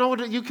you don't know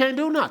you can't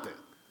do nothing.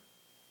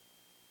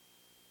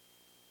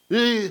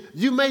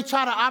 You may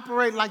try to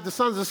operate like the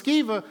sons of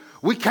Sceva.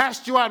 We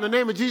cast you out in the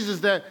name of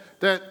Jesus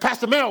that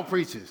Pastor Mel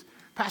preaches.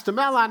 Pastor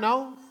Mel, I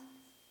know.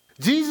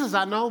 Jesus,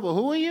 I know, but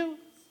who are you?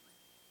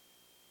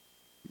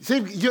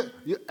 See,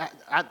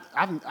 I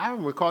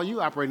don't recall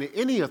you operating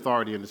any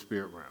authority in the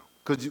spirit realm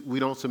because we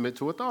don't submit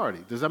to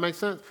authority. Does that make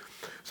sense?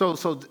 So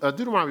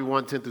Deuteronomy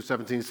 1:10 through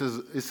 17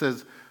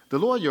 says, the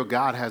Lord your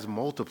God has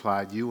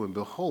multiplied you, and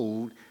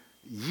behold,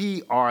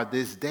 ye are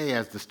this day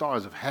as the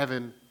stars of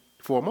heaven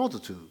for a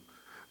multitude.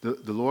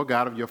 The Lord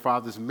God of your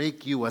fathers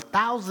make you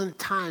 1,000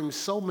 times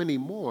so many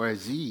more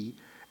as ye,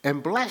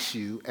 and bless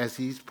you as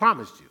he's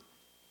promised you.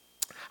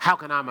 How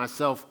can I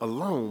myself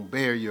alone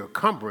bear your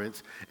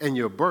cumbrance and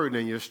your burden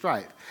and your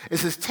strife? It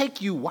says,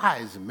 take you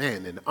wise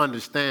men and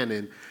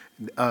understanding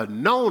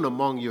known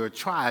among your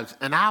tribes,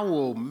 and I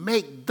will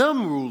make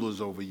them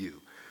rulers over you.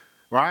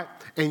 Right?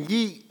 And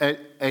ye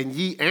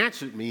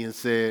answered me and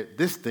said,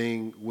 this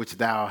thing which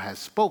thou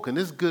hast spoken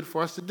is good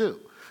for us to do.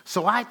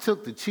 So I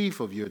took the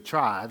chief of your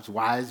tribes,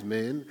 wise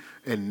men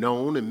and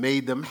known, and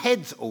made them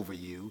heads over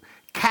you,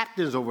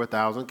 captains over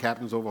 1,000,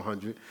 captains over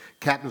 100,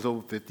 captains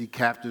over 50,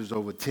 captains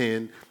over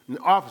 10, and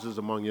officers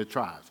among your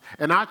tribes.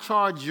 And I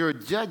charged your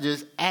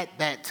judges at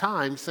that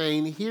time,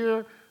 saying,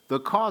 hear the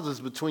causes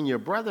between your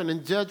brethren,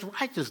 and judge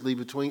righteously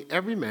between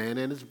every man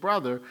and his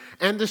brother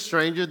and the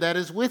stranger that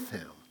is with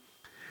him.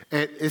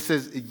 And it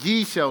says,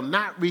 ye shall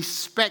not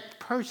respect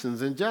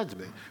persons in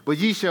judgment, but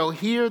ye shall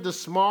hear the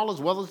small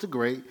as well as the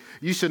great.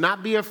 You shall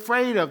not be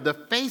afraid of the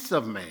face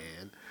of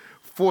man,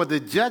 for the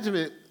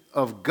judgment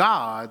of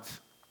God's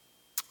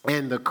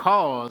and the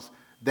cause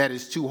that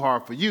is too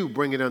hard for you,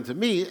 bring it unto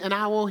me, and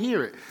I will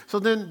hear it. So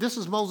then this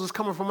is Moses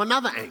coming from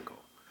another angle,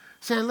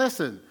 saying,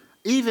 listen,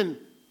 I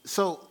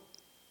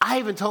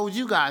even told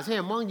you guys, hey,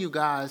 among you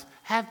guys,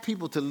 have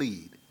people to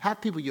lead. Have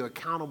people you're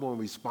accountable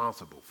and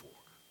responsible for.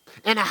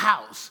 In a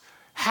house,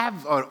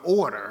 have an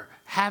order,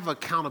 have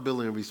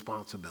accountability and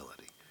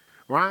responsibility,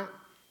 right?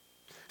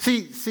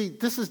 See,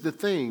 this is the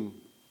thing.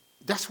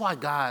 That's why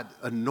God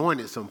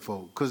anointed some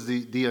folk, because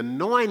the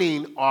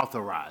anointing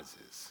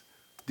authorizes.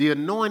 The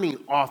anointing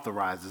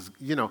authorizes.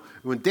 You know,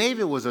 when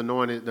David was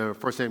anointed,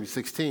 1 Samuel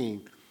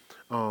 16,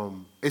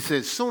 it says,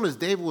 as soon as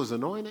David was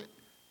anointed,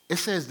 it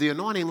says the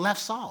anointing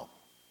left Saul.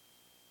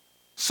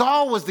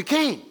 Saul was the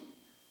king.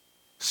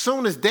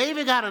 Soon as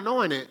David got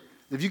anointed,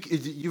 if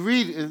you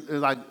read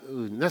in like the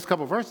next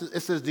couple of verses, it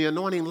says the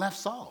anointing left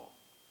Saul.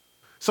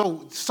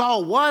 So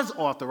Saul was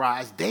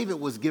authorized. David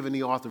was given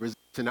the authorization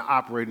to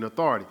operate in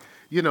authority,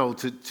 you know,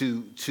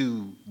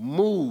 to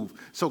move.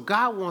 So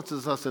God wants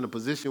us in a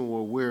position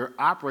where we're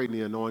operating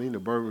the anointing, the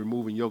burden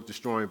removing, yoke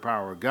destroying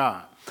power of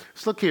God.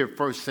 Let's look here at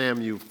 1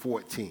 Samuel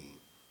 14.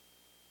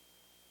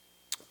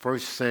 1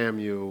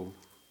 Samuel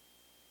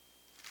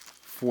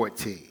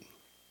 14.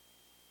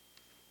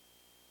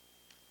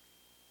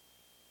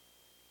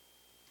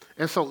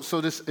 And so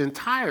this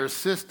entire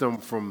system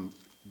from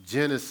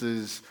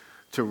Genesis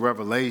to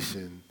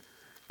Revelation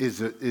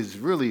is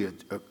really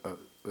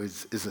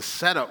a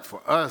setup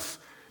for us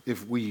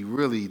if we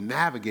really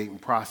navigate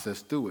and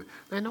process through it.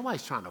 Man,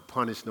 nobody's trying to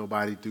punish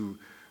nobody through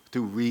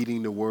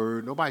reading the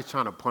word. Nobody's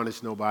trying to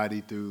punish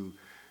nobody through,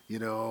 you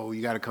know,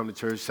 you got to come to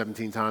church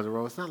 17 times in a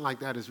row. It's not like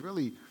that.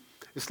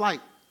 It's like,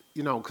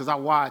 you know, because I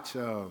watch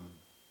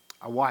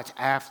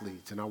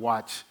athletes, and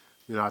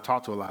I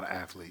talk to a lot of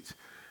athletes.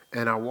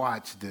 And I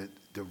watch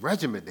the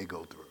regiment they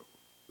go through,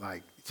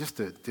 like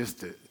just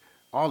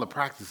all the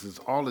practices,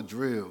 all the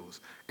drills,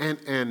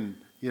 and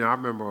you know, I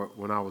remember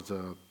when I was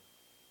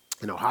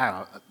in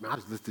Ohio, I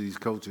just listened to these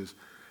coaches,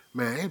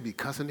 man, they'd be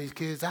cussing these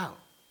kids out.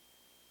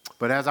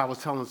 But as I was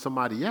telling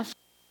somebody yesterday,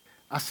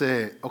 I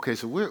said, okay,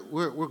 so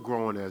we're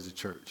growing as a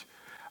church.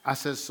 I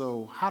said,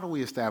 so how do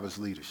we establish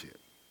leadership?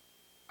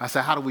 I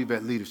said, how do we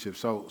vet leadership?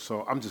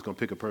 So I'm just gonna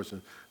pick a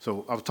person.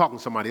 So I was talking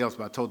to somebody else,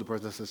 but I told the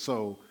person, I said,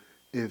 so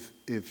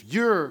if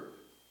you're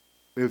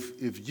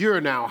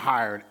now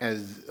hired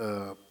as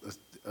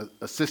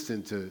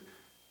assistant to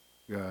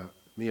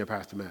me and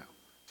Pastor Mal,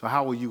 so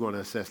how are you going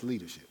to assess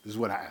leadership? This is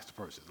what I asked the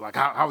person. Like,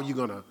 how are you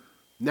going to,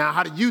 now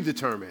how do you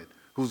determine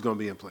who's going to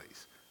be in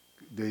place?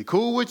 They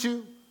cool with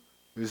you?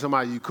 Is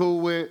somebody you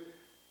cool with?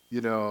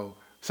 You know,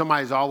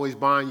 somebody's always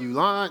buying you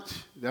lunch.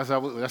 That's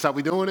how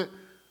we doing it?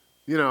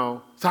 You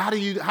know, so how do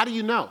you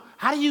know?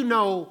 How do you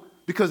know?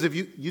 Because if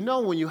you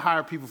know when you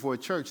hire people for a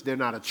church, they're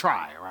not a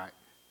try, right?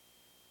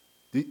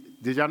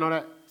 Did y'all know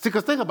that? See,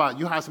 because think about it.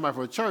 You hire somebody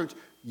for a church,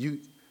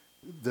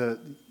 the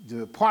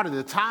part of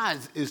the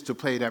tithes is to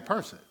pay that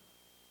person.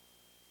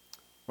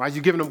 Right?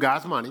 You're giving them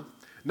God's money.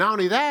 Not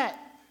only that,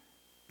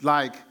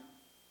 like,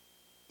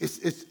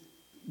 it's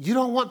you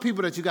don't want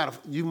people that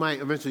you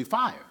might eventually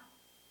fire,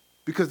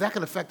 because that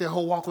can affect their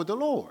whole walk with the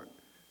Lord.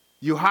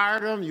 You hire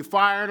them, you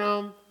fire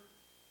them.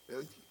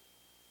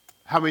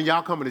 How many of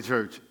y'all coming to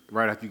church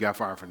right after you got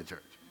fired from the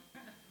church?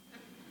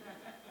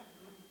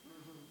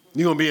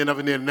 You're going to be up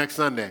in there the next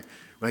Sunday.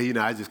 Well, you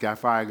know, I just got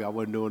fired. I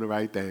wasn't doing the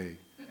right thing.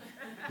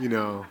 You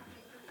know,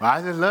 but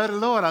I just love the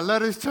Lord. I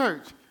love this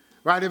church.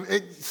 Right?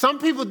 Some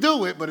people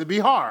do it, but it'd be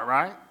hard,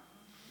 right?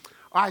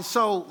 All right,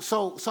 so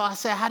I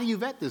said, how do you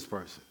vet this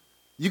person?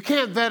 You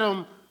can't vet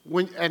them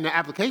in the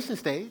application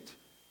stage.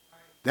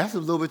 That's a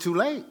little bit too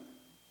late,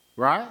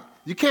 right?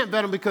 You can't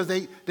vet them because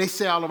they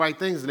say all the right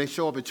things and they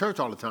show up at church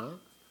all the time.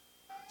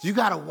 So you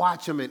got to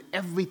watch them in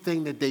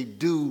everything that they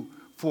do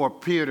for a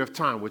period of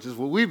time, which is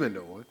what we've been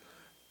doing,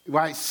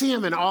 right? See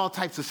them in all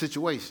types of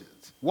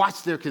situations.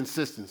 Watch their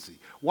consistency.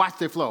 Watch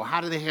their flow. How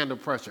do they handle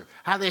pressure?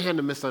 How do they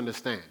handle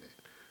misunderstanding,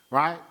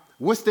 right?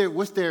 What's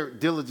their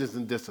diligence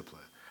and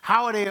discipline?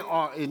 How are they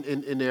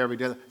in their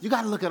everyday life? You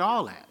got to look at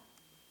all that.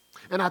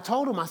 And I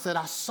told him, I said,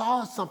 I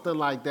saw something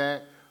like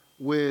that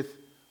with,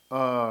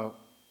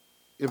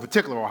 in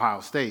particular, Ohio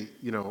State.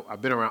 You know,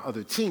 I've been around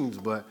other teams,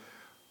 but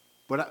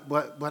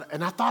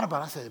and I thought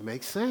about it. I said, it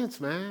makes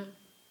sense, man.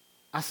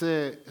 I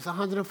said, it's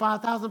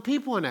 105,000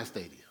 people in that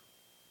stadium.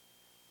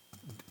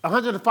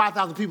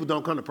 105,000 people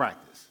don't come to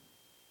practice.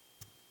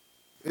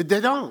 They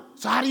don't.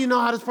 So how do you know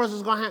how this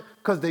person's going to handle?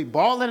 Because they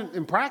balling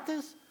in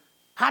practice?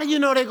 How do you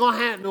know they're going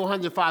to handle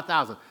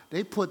 105,000?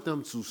 They put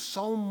them through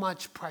so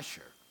much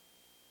pressure.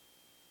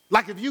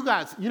 Like if you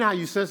guys, you know how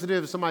you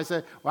sensitive if somebody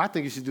said, well, I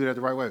think you should do that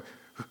the right way.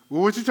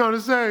 Well, what you trying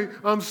to say?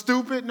 I'm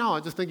stupid? No,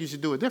 I just think you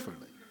should do it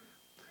differently.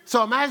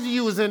 So imagine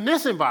you was in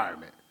this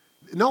environment.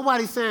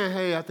 Nobody's saying,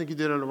 hey, I think you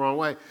did it the wrong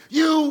way.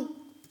 You,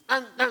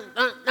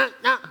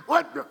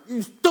 what?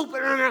 You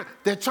stupid.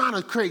 They're trying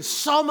to create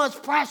so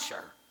much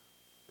pressure.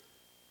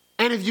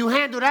 And if you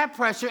handle that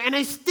pressure, and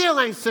they still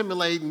ain't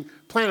simulating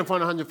playing in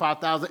front of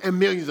 105,000 and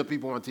millions of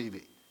people on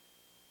TV.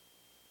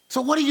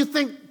 So what do you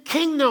think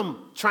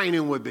kingdom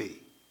training would be?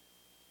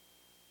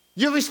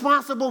 You're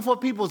responsible for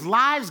people's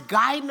lives,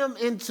 guiding them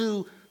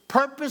into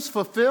purpose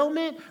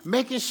fulfillment,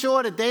 making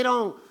sure that they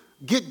don't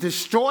get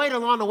destroyed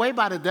along the way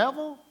by the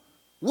devil?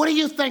 What do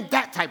you think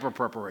that type of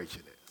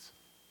preparation is?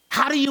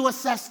 How do you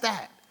assess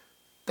that?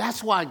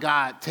 That's why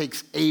God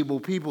takes able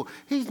people.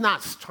 He's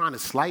not trying to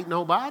slight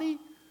nobody.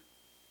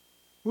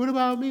 What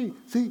about me?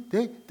 See,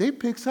 they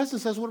pick such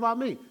and such. What about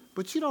me?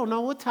 But you don't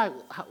know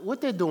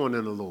what they're doing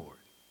in the Lord.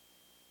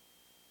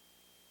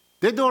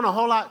 They're doing a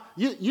whole lot.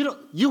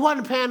 You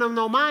wasn't paying them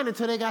no mind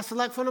until they got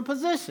selected for the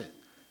position.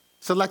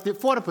 Selected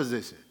for the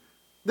position.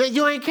 Then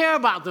you ain't care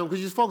about them because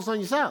you just focus on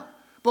yourself.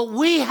 But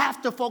we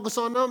have to focus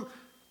on them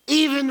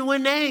even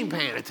when they ain't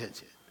paying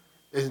attention.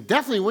 It's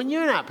definitely when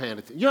you're not paying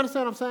attention. You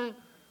understand what I'm saying?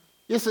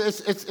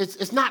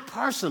 It's not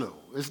personal.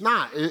 It's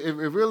not. It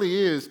really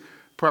is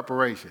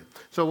preparation.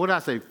 So what did I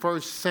say?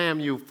 1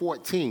 Samuel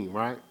 14,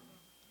 right?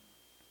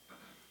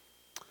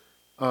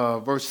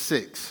 Verse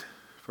 6.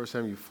 1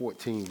 Samuel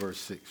 14, verse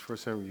 6. 1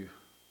 Samuel,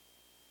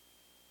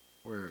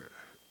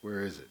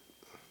 where is it?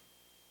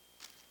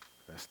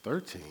 That's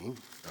 13.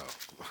 Oh,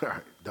 all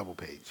right, double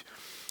page.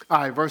 All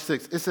right, verse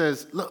 6. It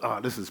says, look,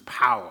 this is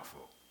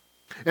powerful.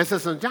 It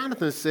says, and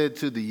Jonathan said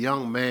to the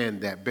young man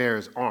that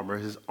bears armor,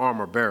 his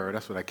armor bearer,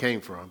 that's where that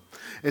came from.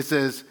 It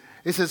says,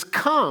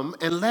 come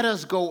and let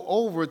us go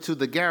over to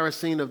the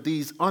garrison of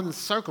these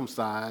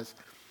uncircumcised.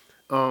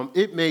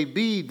 It may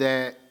be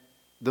that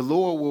the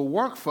Lord will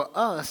work for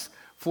us,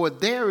 for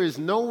there is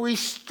no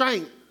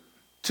restraint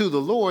to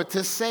the Lord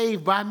to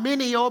save by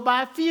many or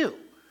by few.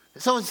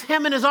 So it's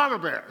him and his armor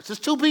bearer. It's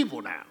just two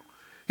people now.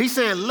 He's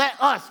saying, let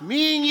us,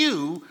 me and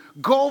you,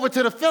 go over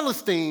to the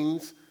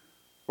Philistines,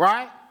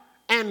 right?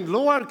 And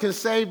Lord can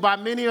save by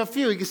many or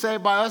few. He can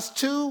save by us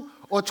 2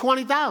 or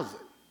 20,000.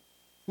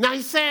 Now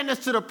he's saying this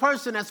to the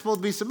person that's supposed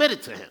to be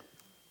submitted to him.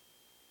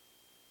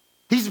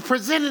 He's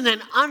presenting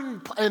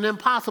an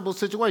impossible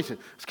situation.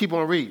 Let's keep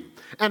on reading.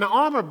 And the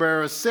armor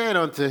bearer said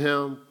unto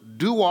him,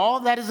 do all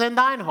that is in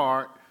thine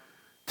heart,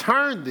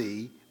 turn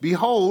thee,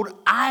 behold,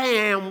 I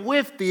am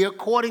with thee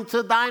according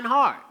to thine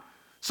heart.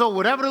 So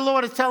whatever the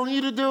Lord is telling you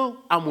to do,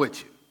 I'm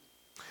with you.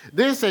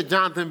 Then said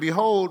Jonathan,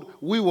 behold,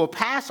 we will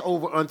pass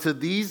over unto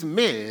these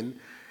men,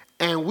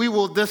 and we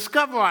will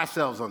discover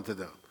ourselves unto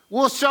them.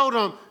 We'll show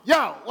them,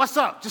 yo, what's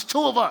up? Just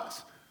two of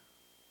us.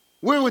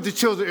 We're with the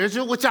children of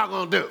Israel. What y'all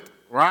gonna do,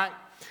 right?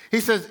 He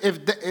says,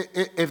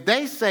 if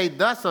they say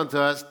thus unto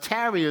us,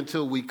 tarry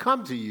until we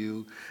come to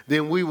you,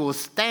 then we will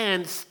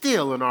stand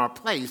still in our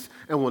place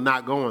and will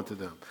not go unto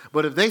them.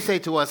 But if they say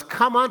to us,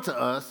 come unto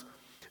us,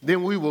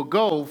 then we will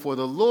go, for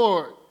the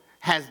Lord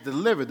has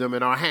delivered them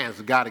in our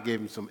hands. God gave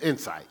him some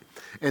insight.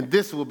 And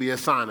this will be a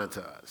sign unto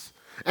us.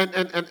 And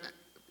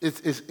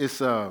it's let's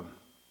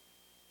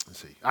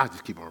see, I'll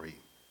just keep on reading.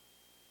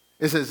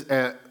 It says,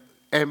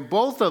 and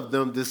both of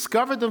them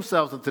discovered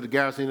themselves unto the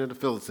garrison of the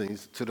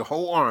Philistines, to the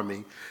whole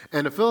army.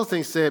 And the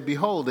Philistines said,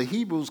 behold, the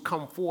Hebrews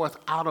come forth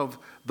out of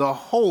the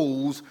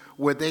holes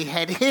where they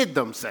had hid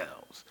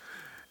themselves.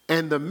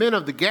 And the men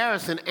of the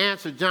garrison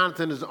answered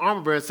Jonathan his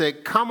armor bearer and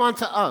said, come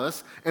unto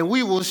us, and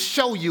we will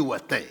show you a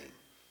thing.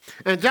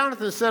 And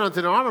Jonathan said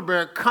unto the armor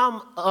bearer,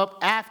 come up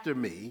after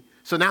me.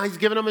 So now he's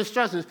giving them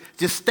instructions.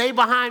 Just stay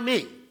behind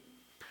me.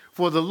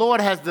 For the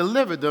Lord has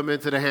delivered them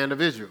into the hand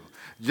of Israel.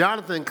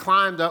 Jonathan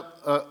climbed up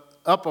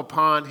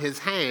upon his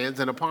hands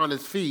and upon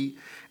his feet,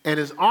 and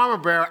his armor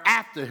bearer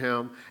after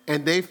him,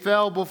 and they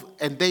fell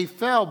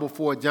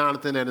before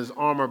Jonathan, and his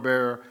armor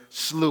bearer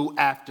slew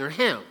after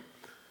him.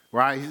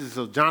 Right?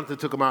 So Jonathan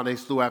took him out, and they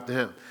slew after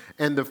him.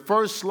 And the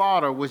first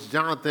slaughter which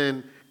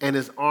Jonathan and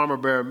his armor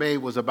bearer made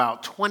was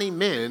about 20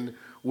 men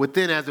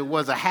within, as it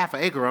was, a half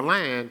an acre of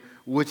land,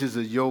 which is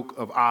a yoke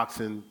of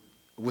oxen,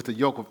 with a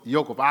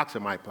yoke of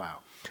oxen might plow.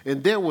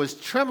 And there was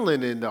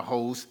trembling in the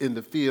host in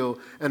the field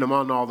and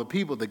among all the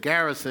people, the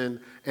garrison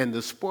and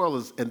the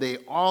spoilers, and they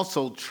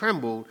also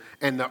trembled,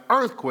 and the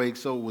earthquake,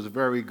 so it was a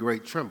very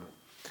great tremble.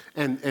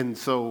 And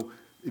so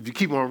if you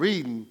keep on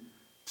reading,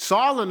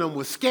 Saul and them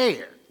was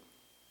scared.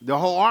 The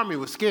whole army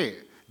was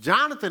scared.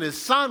 Jonathan, his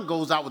son,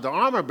 goes out with the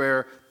armor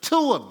bearer,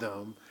 2 of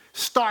them,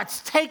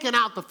 starts taking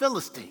out the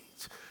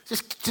Philistines,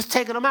 just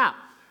taking them out.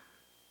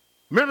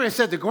 Remember, it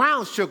said the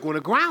ground shook. When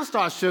the ground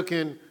starts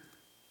shaking,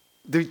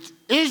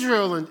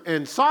 Israel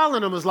and Saul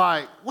and them was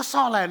like, what's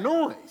all that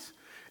noise?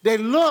 They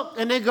look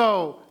and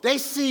they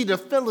see the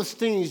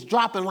Philistines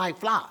dropping like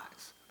flies.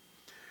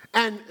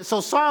 And so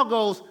Saul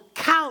goes,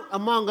 count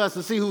among us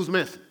and see who's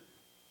missing.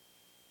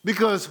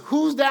 Because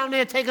who's down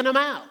there taking them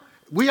out?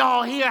 We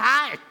all here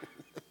hiding.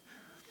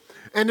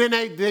 And then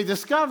they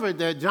discovered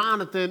that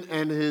Jonathan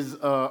and his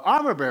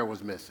armor bearer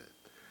was missing.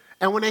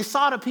 And when they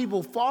saw the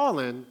people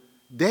falling,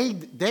 they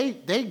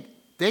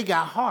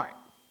got heart.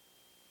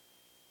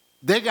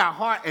 They got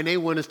heart, and they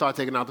went and started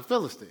taking out the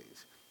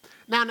Philistines.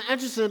 Now, the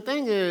interesting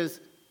thing is,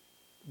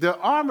 the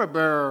armor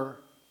bearer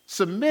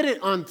submitted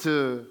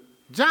unto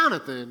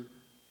Jonathan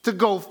to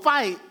go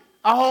fight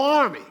a whole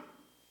army.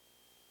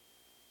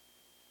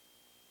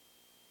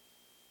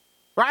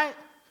 Right?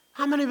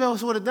 How many of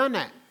us would have done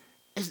that?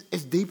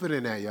 It's deeper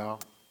than that,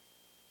 y'all.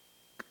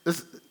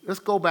 Let's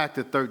go back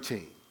to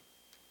 13.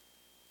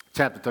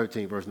 Chapter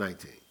 13, verse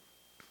 19.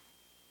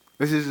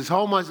 This is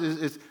how much,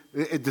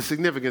 the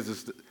significance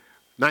is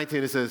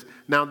 19, it says,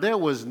 now there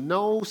was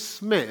no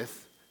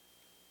smith,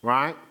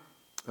 right,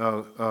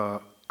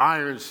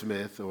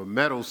 ironsmith or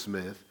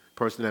metalsmith,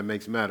 person that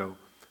makes metal,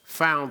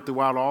 found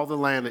throughout all the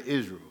land of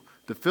Israel.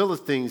 The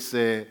Philistines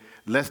said,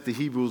 lest the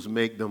Hebrews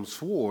make them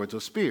swords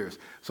or spears.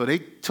 So they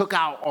took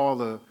out all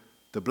the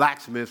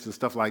blacksmiths and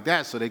stuff like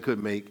that so they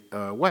could make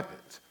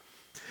weapons.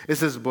 It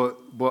says, but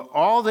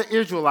all the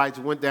Israelites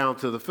went down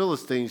to the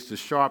Philistines to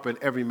sharpen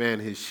every man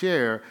his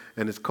share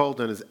and his colt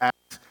and his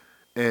axe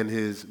and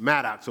his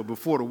mattock. So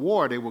before the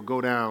war, they would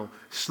go down,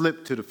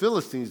 slip to the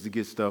Philistines to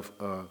get stuff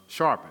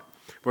sharpened.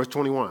 Verse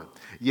 21,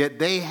 yet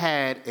they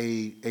had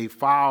a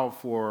file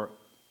for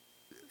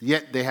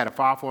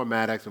a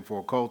mattock and for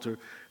a coulter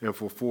and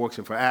for forks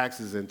and for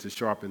axes and to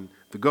sharpen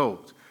the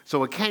goads.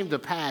 So it came to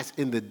pass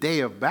in the day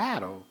of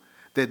battle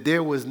that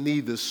there was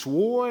neither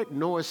sword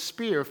nor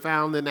spear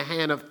found in the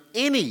hand of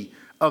any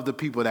of the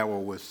people that were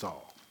with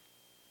Saul,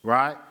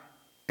 right?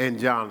 And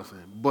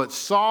Jonathan. But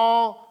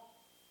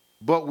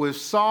with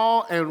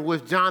Saul and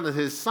with Jonathan,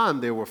 his son,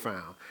 they were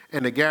found.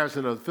 And the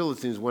garrison of the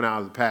Philistines went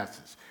out of the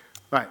passes.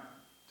 Right.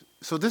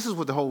 So this is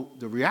what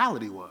the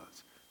reality was.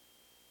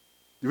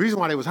 The reason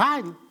why they was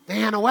hiding,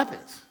 they had no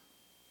weapons.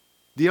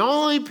 The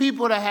only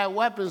people that had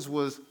weapons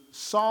was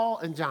Saul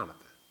and Jonathan.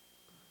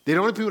 They're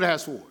the only people that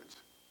had swords.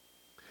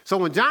 So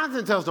when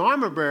Jonathan tells the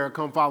armor bearer,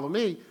 come follow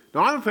me, the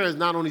armor bearer is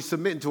not only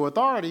submitting to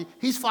authority,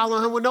 he's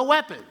following him with no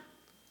weapon.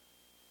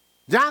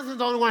 Jonathan's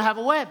the only one to have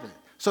a weapon.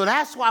 So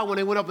that's why when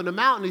they went up in the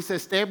mountain, he said,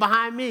 stay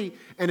behind me.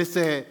 And it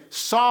said,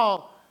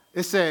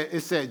 it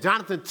said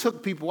Jonathan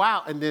took people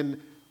out, and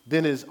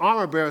then his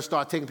armor bearer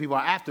started taking people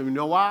out after him. You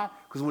know why?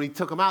 Because when he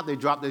took them out, they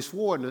dropped their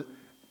sword, and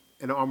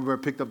the armor bearer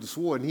picked up the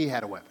sword, and he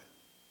had a weapon.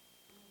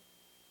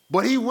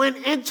 But he went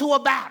into a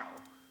battle,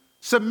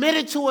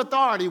 submitted to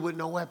authority with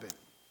no weapon,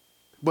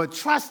 but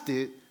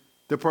trusted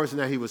the person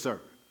that he was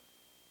serving.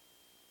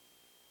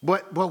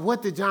 But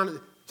what did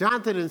Jonathan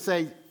didn't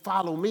say,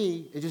 follow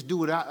me and just do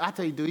what I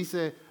tell you to do. He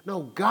said,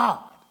 no, God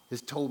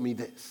has told me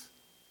this.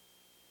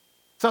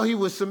 So he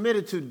was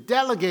submitted to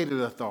delegated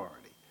authority.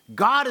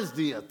 God is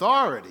the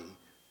authority,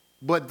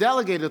 but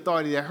delegated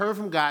authority that heard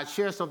from God,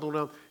 shared something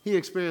with him, he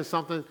experienced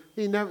something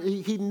he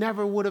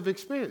never would have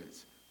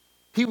experienced.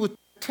 He would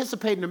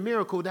participate in a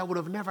miracle that would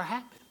have never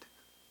happened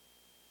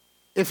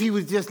if he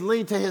would just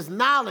lean to his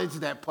knowledge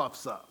that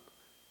puffs up.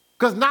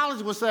 Because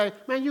knowledge would say,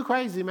 man, you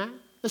crazy, man.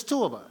 There's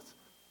 2 of us.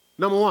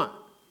 Number 1.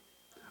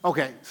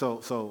 Okay,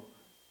 so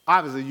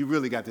obviously you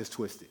really got this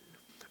twisted.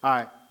 All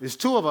right, there's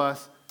 2 of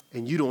us,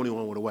 and you the only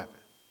one with a weapon.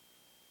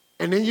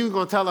 And then you're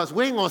going to tell us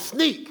we ain't going to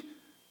sneak.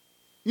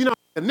 You know,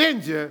 a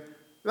ninja,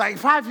 like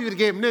 5 people that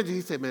gave him ninja,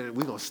 he said, man,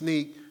 we're going to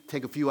sneak,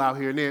 take a few out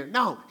here and there.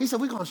 No, he said,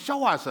 we're going to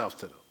show ourselves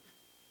to them.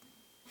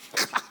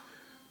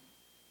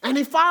 And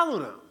he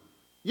followed them.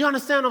 You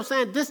understand what I'm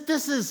saying?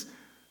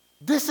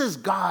 This is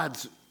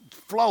God's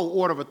flow,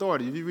 order of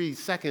authority. If you read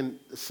 2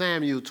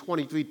 Samuel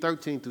 23,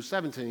 13 through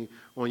 17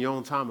 on your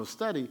own time of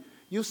study,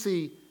 you'll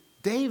see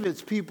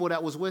David's people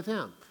that was with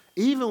him.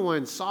 Even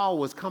when Saul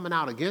was coming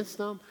out against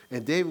them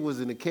and David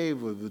was in the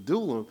cave of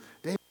Adullam,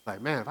 David was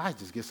like, man, if I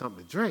just get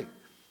something to drink.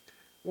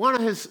 One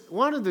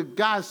of the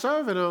guys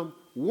serving him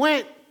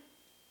went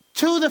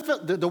to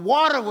the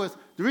water was,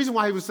 the reason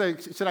why he was saying,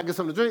 should I get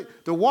something to drink?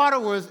 The water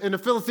was in the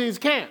Philistines'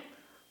 camp.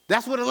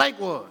 That's where the lake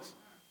was,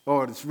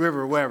 or this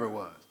river, or wherever it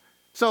was.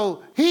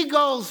 So he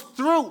goes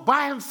through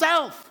by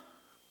himself.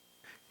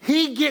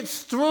 He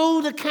gets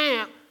through the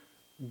camp,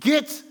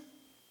 gets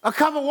a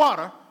cup of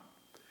water,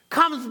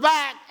 comes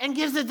back and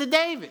gives it to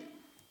David.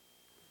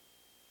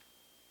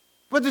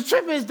 But the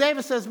trip is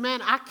David says,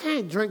 man, I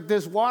can't drink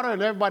this water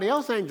and everybody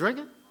else ain't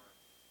drinking.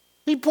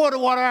 He poured the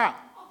water out.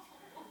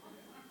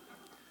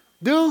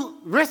 Dude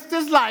risked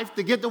his life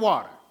to get the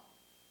water.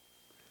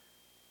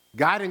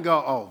 Guy didn't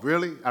go, oh,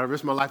 really? I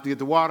risked my life to get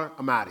the water?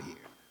 I'm out of here.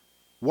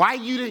 Why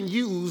you didn't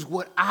use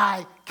what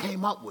I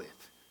came up with?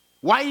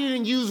 Why you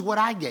didn't use what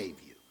I gave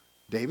you?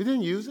 David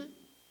didn't use it.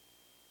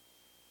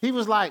 He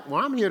was like,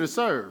 well, I'm here to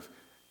serve.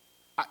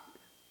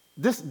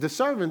 The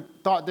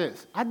servant thought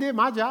this. I did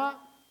my job.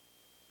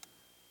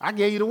 I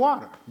gave you the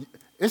water.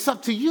 It's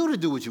up to you to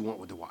do what you want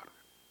with the water.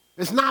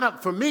 It's not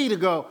up for me to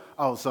go,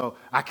 oh, so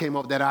I came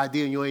up with that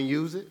idea and you ain't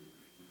use it?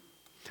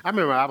 I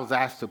remember I was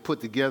asked to put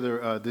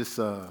together this,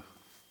 let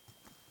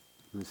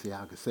me see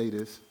how I can say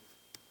this,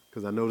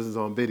 because I know this is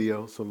on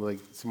video, so I'm like,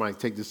 somebody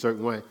take this a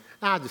certain way.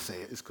 I'll just say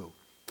it. It's cool.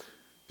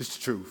 It's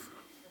the truth.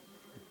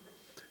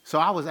 So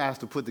I was asked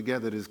to put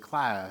together this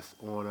class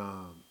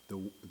on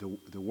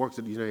the works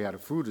of, you have the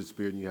fruit of the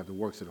Spirit and you have the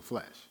works of the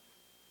flesh,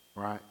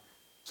 right?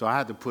 So I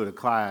had to put a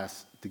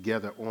class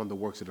together on the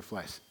works of the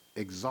flesh,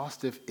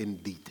 exhaustive in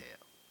detail.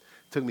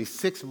 It took me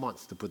 6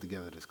 months to put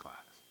together this class.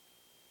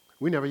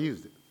 We never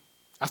used it.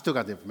 I still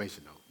got the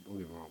information, though. Don't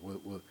get me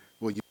wrong.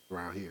 We'll use it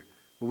around here.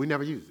 But we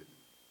never used it.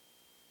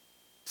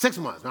 6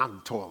 months, man,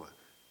 I'm toiling.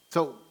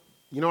 So,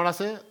 you know what I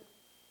said?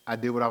 I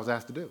did what I was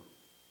asked to do.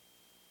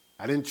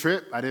 I didn't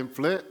trip. I didn't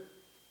flip.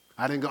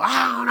 I didn't go,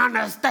 I don't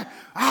understand.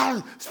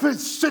 I spent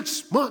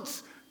 6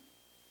 months.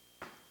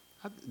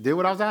 I did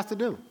what I was asked to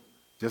do.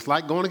 Just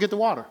like going to get the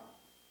water.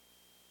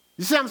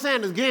 You see what I'm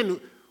saying? Again,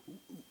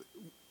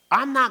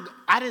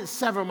 I didn't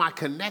sever my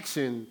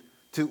connection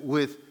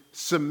with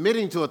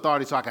submitting to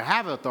authority so I could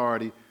have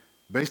authority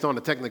based on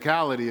the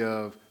technicality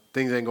of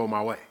things ain't go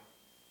my way.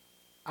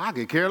 I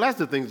could care less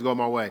if things go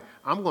my way.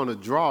 I'm going to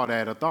draw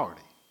that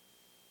authority.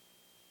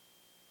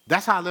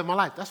 That's how I live my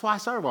life. That's why I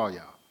serve all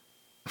y'all.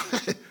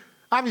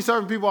 I be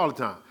serving people all the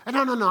time. And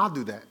no, I'll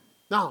do that.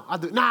 No,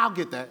 I'll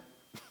get that.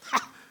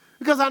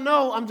 Because I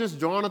know I'm just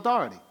drawing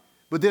authority.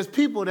 But there's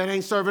people that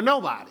ain't serving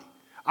nobody.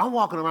 I'm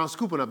walking around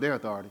scooping up their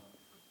authority.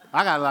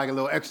 I got like a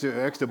little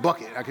extra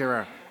bucket I carry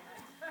around.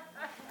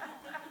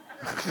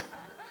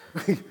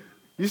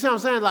 You see what I'm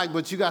saying? Like,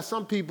 but you got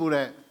some people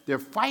that they're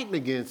fighting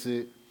against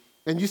it,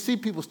 and you see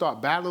people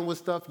start battling with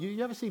stuff.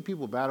 You ever see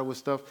people battle with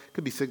stuff? It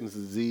could be sickness,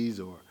 disease,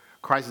 or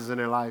crisis in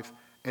their life,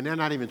 and they're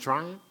not even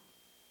trying.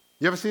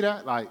 You ever see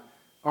that? Like,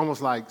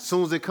 almost like, as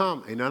soon as they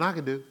come, ain't nothing I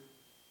can do.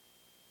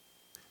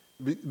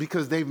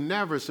 Because they've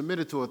never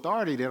submitted to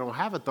authority. They don't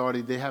have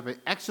authority. They haven't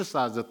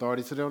exercised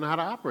authority, so they don't know how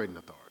to operate in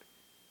authority.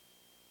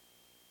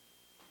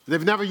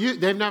 They've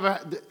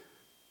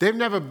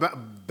never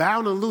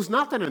bound and loosed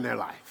nothing in their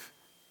life.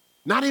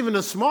 Not even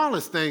the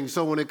smallest thing.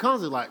 So when it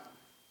comes, it's like,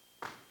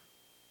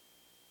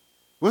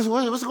 what's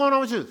going on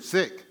with you?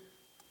 Sick.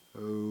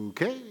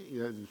 Okay.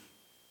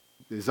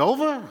 It's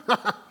over.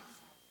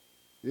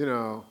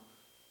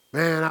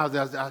 Man,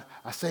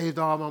 I saved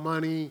all my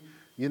money,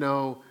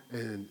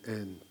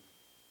 and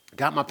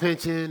got my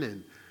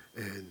pension,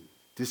 and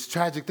this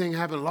tragic thing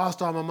happened,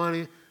 lost all my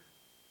money.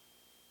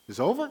 It's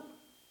over.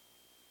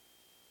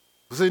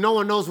 So no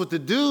one knows what to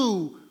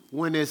do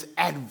when it's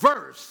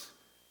adverse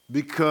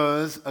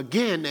because,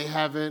 again, they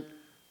haven't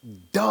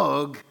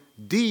dug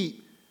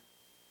deep.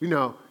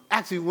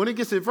 Actually, when it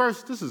gets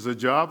adverse, this is a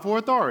job for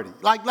authority.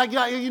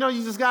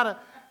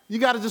 You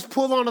gotta just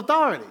pull on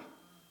authority.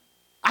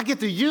 I get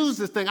to use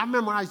this thing. I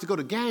remember when I used to go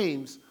to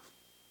games,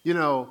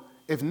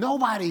 if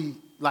nobody,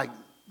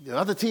 the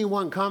other team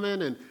wasn't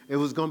coming and it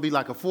was going to be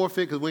like a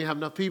forfeit because we didn't have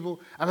enough people,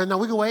 I mean, no,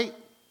 we can wait.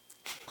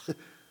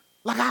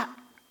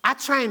 I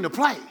trained to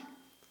play.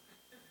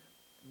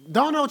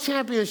 Don't no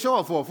champion show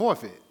up for a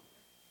forfeit.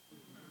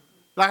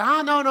 No,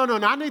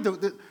 I need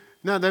to.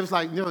 No, they was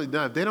like,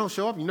 if they don't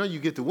show up, you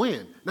get to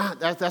win. Nah,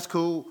 that's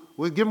cool.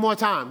 We'll give them more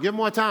time.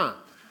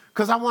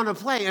 Because I want to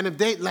play. And if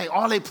they,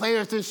 all their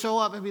players didn't show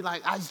up, it'd be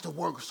like, I used to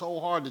work so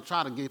hard to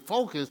try to get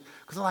focused.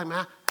 Because I'm like,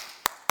 man,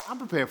 I'm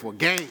prepared for a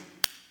game.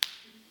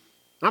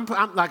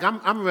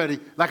 I'm ready.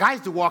 I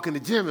used to walk in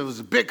the gym. It was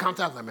a big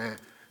contest. I was like, man,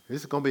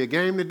 this is going to be a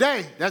game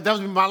today. That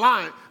was my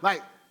line.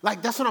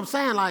 That's what I'm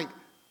saying.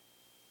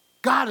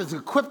 God has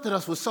equipped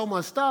us with so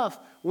much stuff.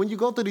 When you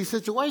go through these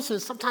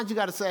situations, sometimes you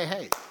got to say,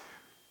 hey,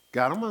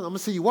 God, I'm going to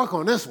see you work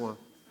on this one.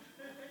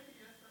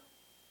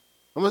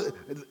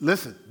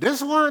 Listen,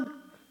 this one,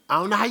 I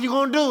don't know how you're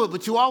going to do it,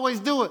 but you always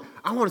do it.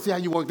 I want to see how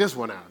you work this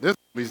one out.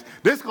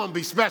 This going to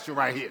be special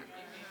right here.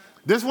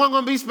 This one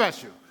going to be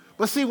special.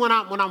 But see, when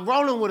I'm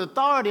rolling with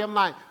authority, I'm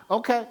like,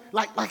 okay,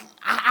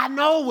 I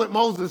know what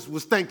Moses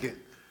was thinking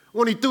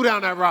when he threw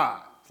down that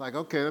rod. It's like,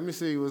 okay, let me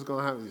see what's going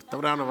to happen.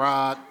 Throw down the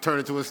rod, turn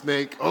into a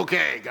snake.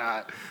 Okay,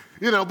 God.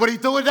 But he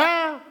threw it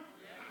down.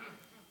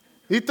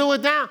 He threw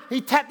it down.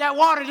 He tapped that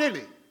water, didn't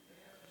he?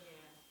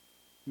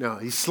 No,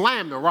 he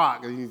slammed the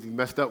rock. He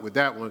messed up with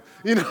that one.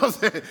 You know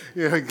what I'm saying?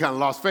 He kind of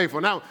lost faith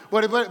on that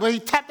one. But he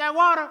tapped that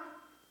water.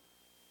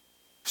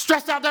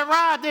 Stretched out that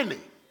rod, didn't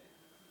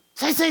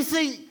he?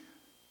 See.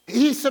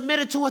 He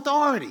submitted to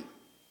authority.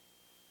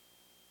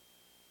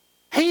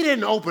 He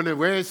didn't open the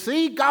Red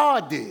Sea.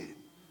 God did.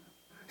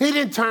 He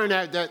didn't turn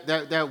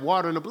that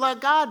water into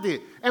blood. God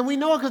did. And we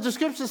know it because the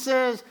scripture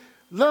says,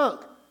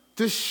 look,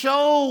 to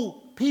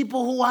show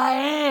people who I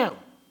am.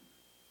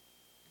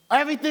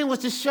 Everything was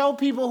to show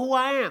people who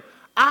I am.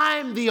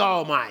 I'm the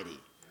Almighty.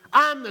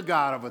 I'm the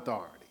God of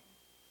authority.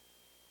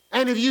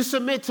 And if you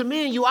submit to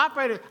me and you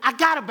operate it, I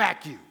got to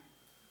back you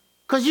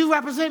because you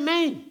represent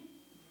me.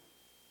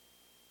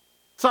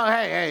 So,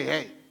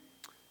 hey,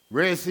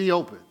 Red Sea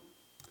open.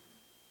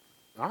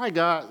 All right,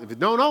 God, if it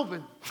don't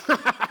open,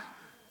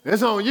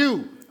 it's on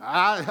you.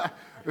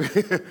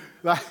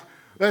 Like,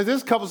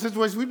 there's a couple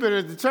situations we've been in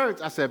at the church.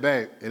 I said,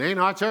 babe, it ain't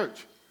our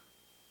church.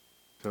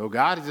 So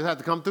God just had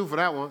to come through for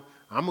that one.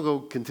 I'm going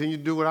to go continue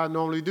to do what I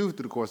normally do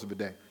through the course of the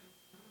day.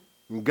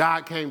 And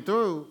God came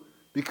through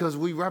because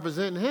we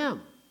represent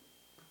him.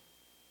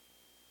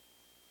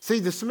 See,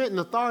 the submitting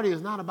authority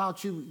is not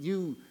about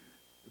you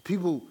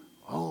people,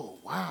 oh,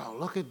 wow,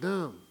 look at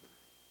them.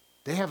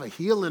 They have a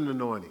healing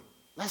anointing.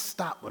 Let's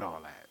stop with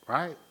all that,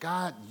 right?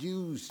 God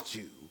used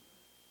you.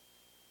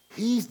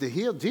 He's the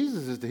healer.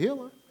 Jesus is the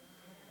healer.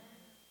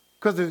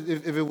 Because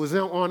if it was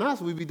on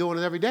us, we'd be doing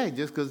it every day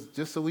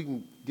just so we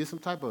can get some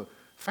type of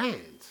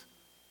fans.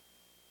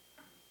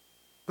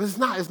 But it's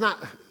not,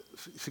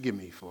 forgive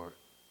me for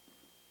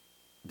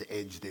the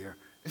edge there.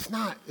 It's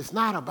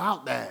not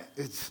about that.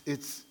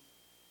 It's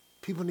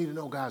people need to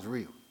know God's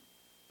real.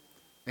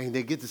 And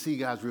they get to see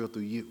God's real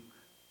through you.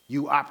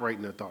 You operate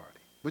in authority.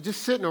 But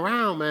just sitting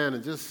around, man,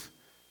 and just,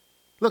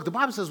 look, the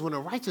Bible says when the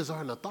righteous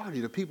are in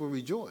authority, the people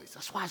rejoice.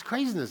 That's why it's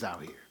craziness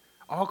out here.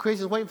 All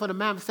creation is waiting for the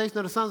manifestation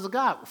of the sons of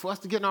God, for us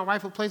to get in our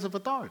rightful place of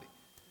authority.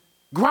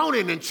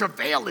 Groaning and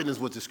travailing is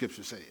what the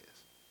scripture says.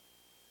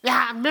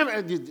 Yeah, I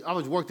remember, I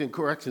was worked in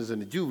corrections in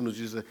the juveniles.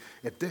 You said,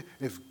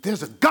 if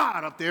there's a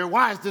God up there,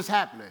 why is this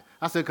happening?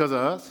 I said, because of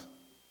us.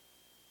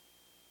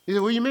 He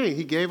said, what do you mean?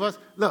 He gave us,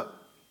 look,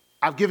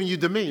 I've given you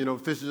dominion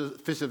over fish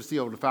of the sea,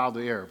 over the fowl of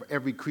the air, for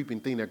every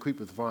creeping thing that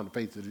creepeth upon the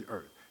face of the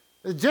earth.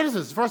 In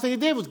Genesis, the first thing he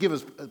did was give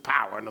us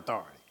power and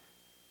authority.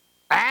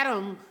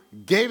 Adam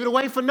gave it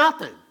away for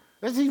nothing.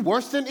 He's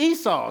worse than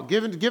Esau,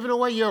 giving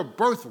away your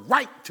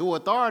birthright to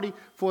authority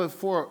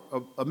for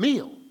a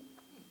meal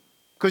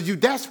because you're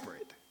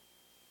desperate,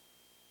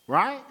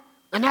 right?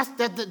 And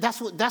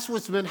that's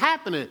what's been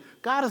happening.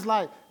 God is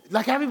like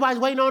everybody's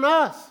waiting on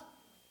us.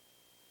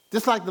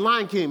 Just like the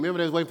Lion King. Remember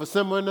they was waiting for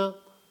Simba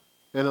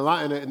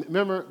and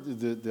remember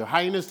the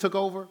hyenas took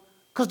over?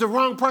 Because the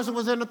wrong person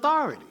was in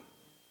authority.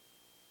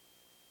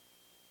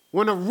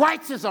 When the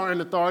righteous are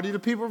in authority, the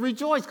people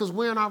rejoice because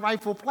we're in our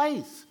rightful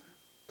place.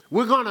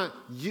 We're gonna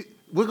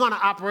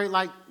operate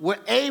like we're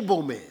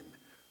able men.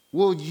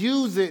 We'll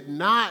use it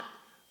not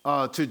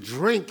to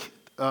drink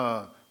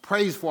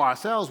praise for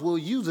ourselves. We'll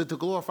use it to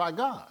glorify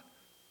God.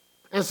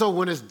 And so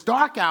when it's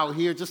dark out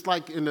here, just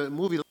like in the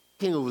movie The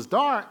King, it was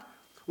dark.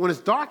 When it's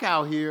dark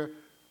out here,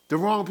 the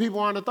wrong people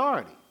are in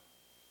authority.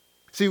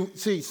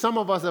 See, some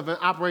of us have been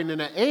operating in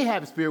that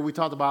Ahab spirit we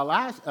talked about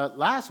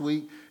last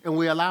week, and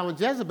we're allowing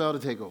Jezebel to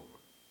take over.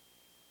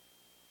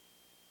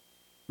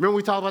 Remember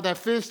we talked about that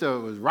fish that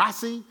was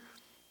Rossi?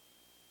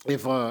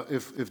 If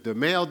the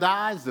male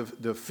dies,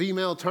 the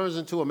female turns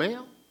into a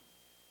male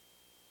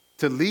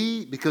to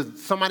lead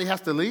because somebody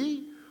has to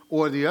lead.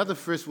 Or the other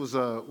fish was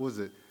I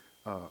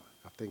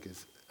think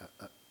it's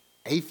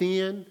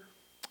Athenian.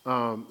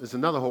 It's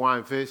another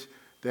Hawaiian fish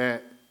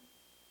that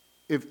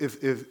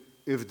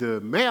if the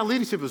male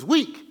leadership is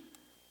weak,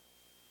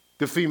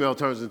 the female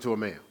turns into a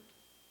male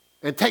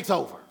and takes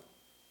over.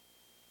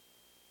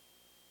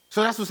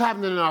 So that's what's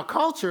happening in our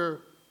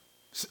culture.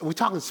 We're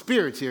talking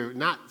spirits here,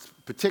 not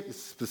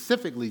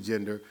specifically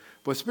gender,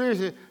 but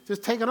spirits are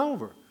just taking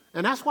over.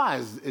 And that's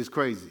why it's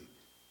crazy.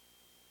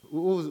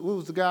 What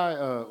was the guy?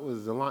 It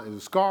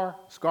was Scar?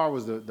 Scar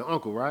was the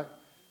uncle, right?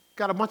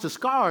 Got a bunch of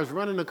scars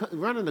running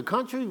the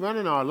country,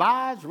 running our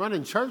lives,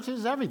 running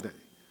churches, everything.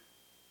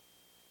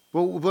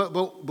 But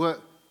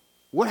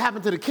what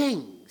happened to the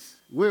kings?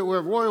 We're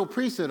a royal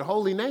priesthood, a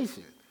holy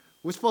nation.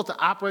 We're supposed to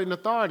operate in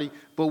authority,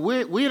 but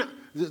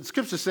the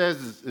scripture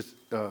says,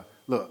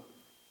 look,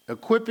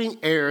 equipping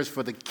heirs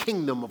for the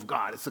kingdom of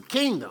God. It's a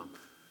kingdom.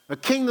 A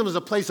kingdom is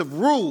a place of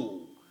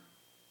rule,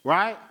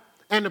 right?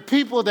 And the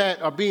people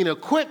that are being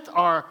equipped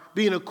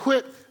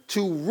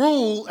to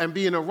rule and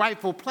be in a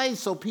rightful place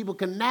so people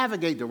can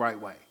navigate the right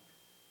way,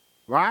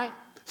 right?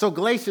 So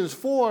Galatians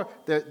 4,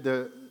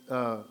 the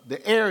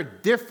heir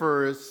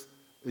differs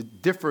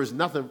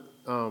nothing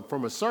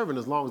from a servant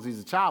as long as he's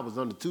a child, was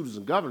under tutors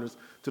and governors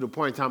to the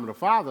appointed time of the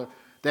father.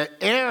 That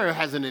heir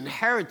has an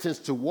inheritance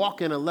to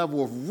walk in a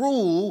level of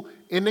rule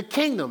in the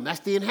kingdom. That's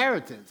the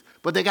inheritance.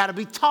 But they got to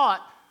be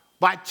taught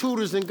by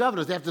tutors and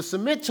governors. They have to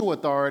submit to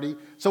authority.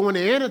 So when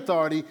they're in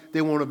authority,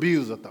 they won't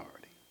abuse authority.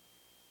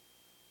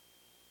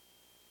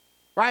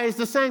 Right? It's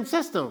the same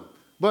system.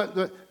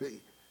 But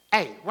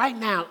hey, right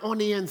now on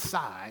the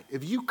inside,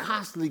 if you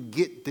constantly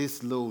get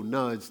this little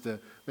nudge to,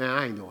 man,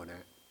 I ain't doing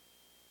that.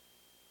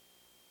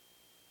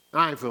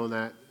 I ain't feeling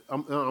that.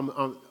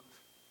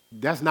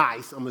 That's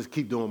nice. I'm going to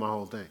keep doing my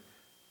whole thing.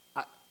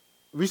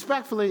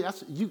 Respectfully,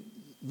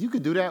 you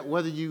could do that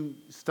whether you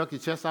stuck your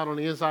chest out on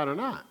the inside or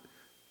not.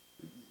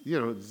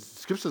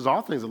 Scripture says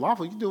all things are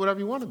lawful. You can do whatever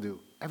you want to do.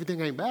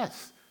 Everything ain't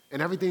best,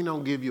 and everything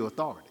don't give you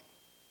authority.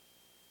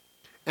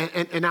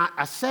 And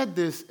I said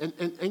this,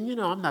 and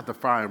I'm not the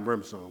fire and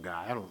brimstone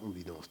guy. I don't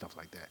be doing stuff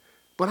like that.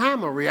 But I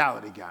am a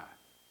reality guy.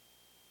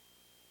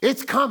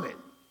 It's coming.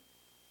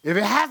 If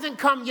it hasn't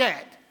come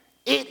yet,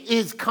 it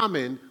is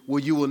coming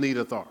where you will need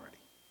authority.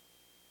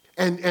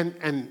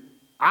 And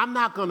I'm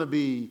going to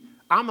be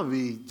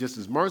just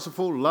as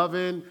merciful,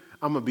 loving.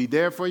 I'm going to be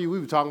there for you. We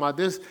were talking about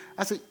this.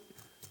 I said,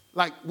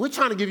 we're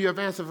trying to give you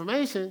advance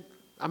information.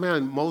 I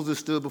mean, Moses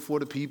stood before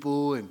the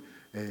people, and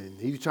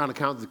he was trying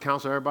to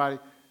counsel everybody.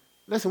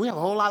 Listen, we have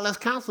a whole lot less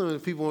counseling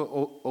if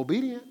people are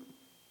obedient.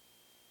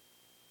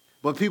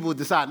 But people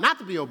decide not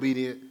to be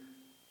obedient,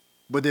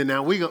 but then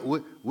now we got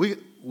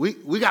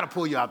to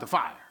pull you out the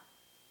fire.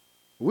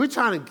 We're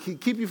trying to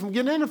keep you from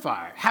getting in the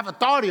fire, have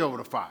authority over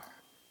the fire.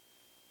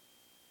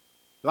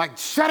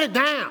 Shut it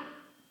down.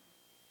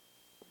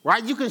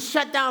 Right? You can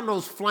shut down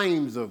those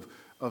flames of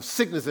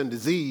sickness and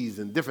disease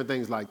and different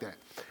things like that.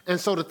 And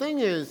so the thing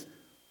is,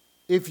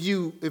 if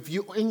you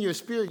in your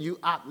spirit, you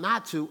opt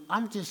not to,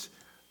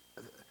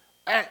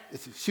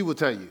 she will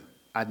tell you,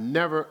 I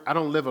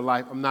don't live a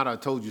life, I'm not a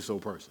told you so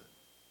person.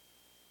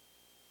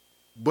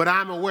 But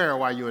I'm aware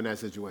why you're in that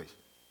situation.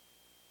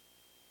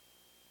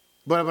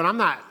 But I'm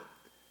not,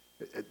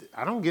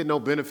 I don't get no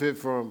benefit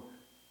from,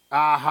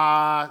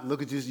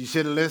 look at you, you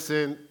should have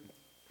listened.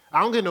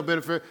 I don't get no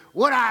benefit.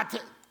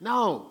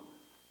 No.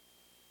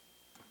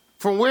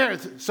 From where,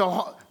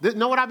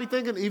 know what I be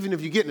thinking? Even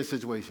if you get in a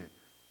situation,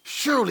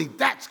 surely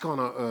that's going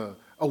to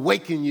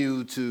awaken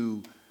you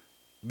to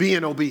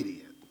being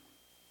obedient.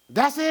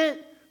 That's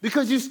it.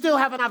 Because you still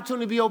have an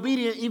opportunity to be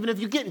obedient even if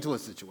you get into a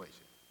situation.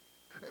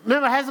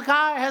 Remember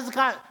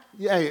Hezekiah?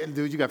 Hey,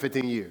 dude, you got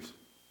 15 years.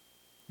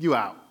 You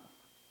out.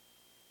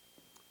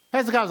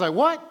 Hezekiah was like,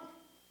 what?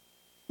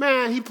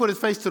 Man, he put his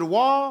face to the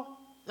wall.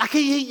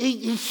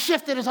 He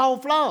shifted his whole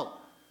flow.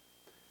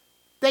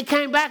 They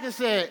came back and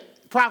said,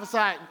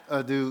 prophesied,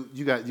 dude,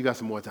 you got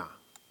some more time.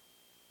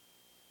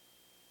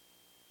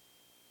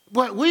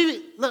 But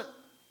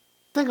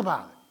think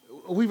about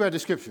it. We read the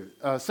scripture,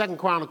 2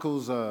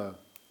 Chronicles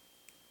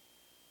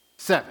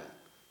 7,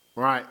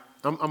 right?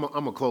 I'm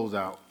going to close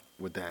out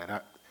with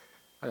that.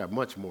 I got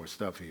much more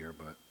stuff here,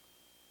 but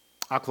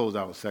I'll close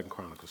out with 2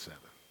 Chronicles 7.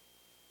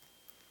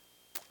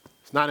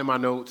 It's not in my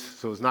notes,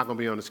 so it's not going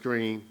to be on the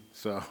screen.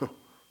 So,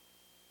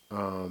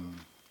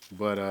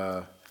 but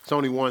it's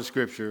only one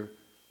scripture,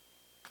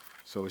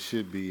 so it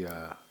should be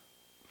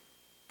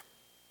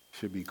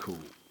cool.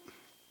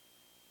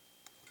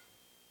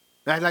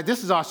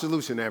 This is our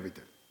solution to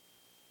everything,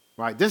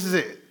 right? This is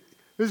it.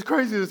 It's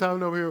crazy this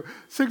happening over here.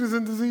 Sickness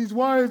and disease.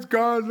 Why is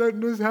God letting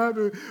this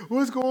happen?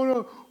 What's going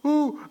on?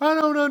 I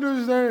don't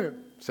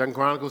understand. 2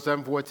 Chronicles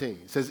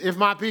 7:14 says, if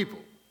my people,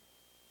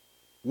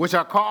 which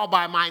are called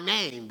by my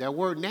name, that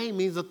word name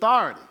means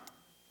authority,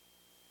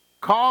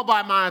 called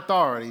by my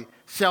authority,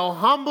 shall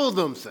humble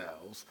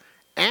themselves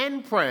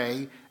and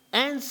pray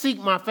and seek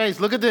my face.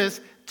 Look at this.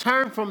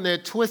 Turn from their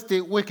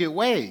twisted, wicked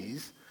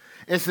ways.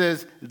 It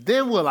says,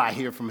 then will I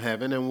hear from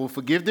heaven and will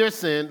forgive their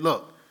sin.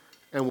 Look.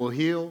 And will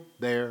heal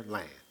their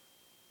land.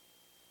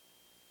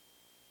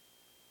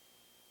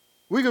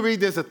 We can read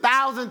this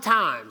 1,000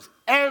 times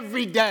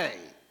every day,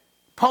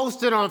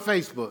 post it on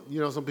Facebook.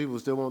 Some people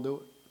still won't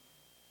do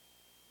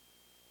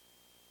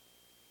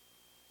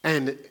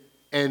it.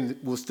 And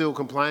will still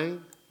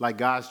complain like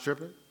God's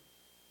tripping.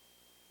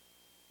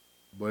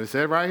 But it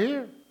said right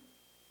here,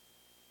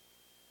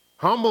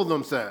 humble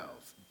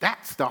themselves.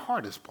 That's the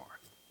hardest part.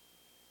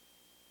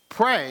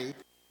 Pray.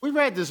 We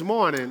read this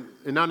morning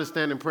in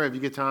Understanding Prayer, if you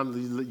get time,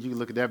 you can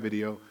look at that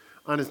video,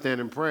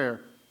 Understanding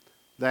Prayer,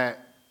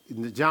 that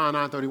in John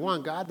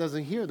 9:31, God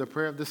doesn't hear the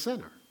prayer of the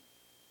sinner.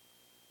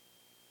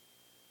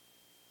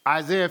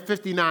 Isaiah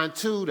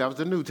 59:2, that was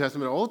the New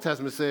Testament. The Old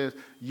Testament says,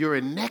 your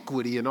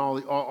iniquity and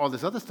all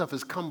this other stuff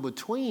has come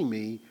between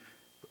me,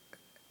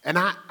 and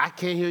I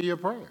can't hear your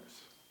prayers.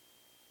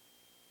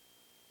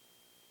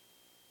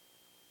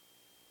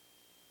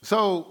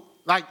 So,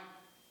 I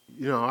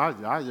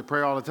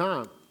pray all the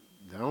time.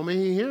 That don't mean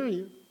he hears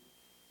you.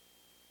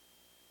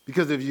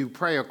 Because if you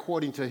pray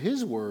according to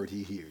his word,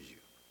 he hears you,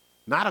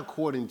 not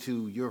according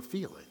to your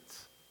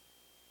feelings.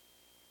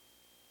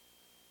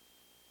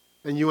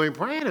 And you ain't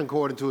praying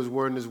according to his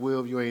word and his will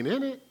if you ain't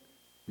in it.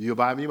 You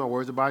abide in me, my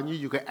words abide in you.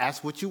 You can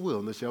ask what you will,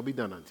 and it shall be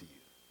done unto you.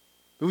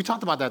 But we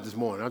talked about that this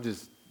morning. I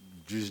just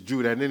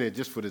drew that in there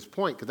just for this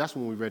point, because that's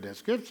when we read that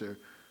scripture.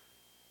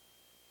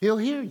 He'll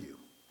hear you.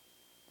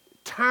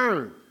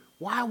 Turn.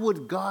 Why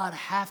would God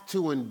have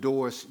to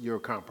endorse your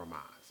compromise?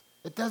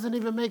 It doesn't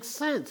even make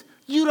sense.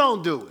 You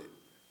don't do it.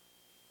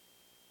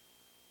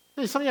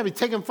 Hey, some of y'all be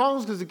taking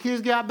phones because the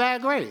kids got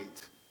bad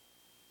grades.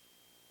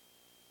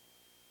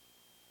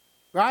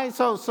 Right?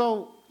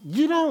 So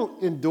you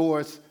don't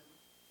endorse,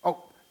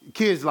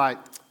 kids like,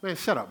 man,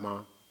 shut up,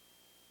 Mom.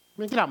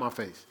 Man, get out my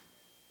face.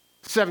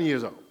 7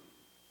 years old.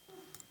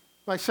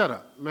 Shut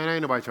up. Man,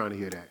 ain't nobody trying to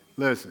hear that.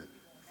 Listen,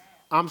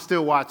 I'm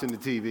still watching the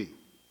TV.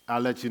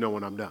 I'll let you know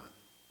when I'm done.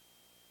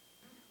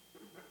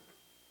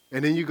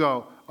 And then you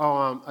go,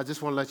 oh, I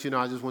just want to let you know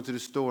I just went to the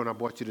store and I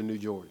bought you the new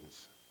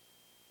Jordans.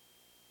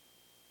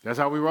 That's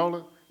how we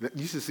rolling?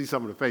 You should see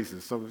some of the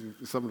faces. Some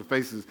of the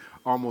faces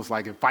almost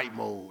like in fight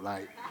mode,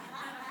 like,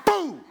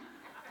 boom!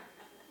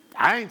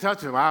 I ain't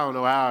touching him. I don't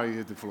know how he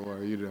hit the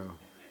floor, you know.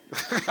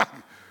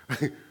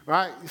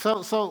 Right?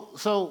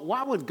 So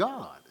why would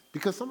God?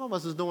 Because some of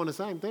us is doing the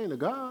same thing to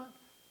God.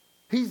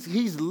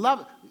 He's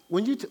loving.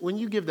 When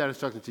you give that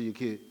instruction to your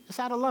kid, it's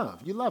out of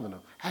love. You're loving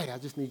them. Hey, I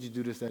just need you to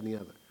do this, that, and the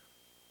other.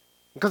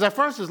 Because at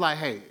first it's like,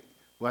 hey,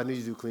 well, I need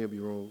you to clean up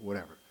your room,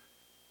 whatever.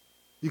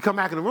 You come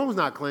back and the room's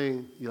not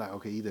clean, you're like,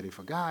 okay, either they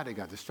forgot, they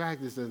got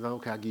distracted, then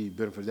okay, I'll give you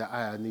benefit of the doubt.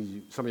 I need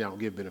you. Some of y'all don't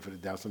give benefit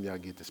of the doubt, some of y'all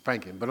get the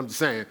spanking. But I'm just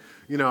saying,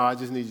 I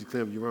just need you to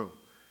clean up your room.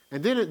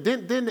 And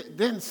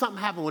then something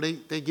happened where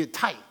they get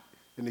tight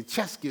and the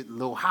chest get a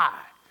little high.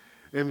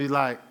 And be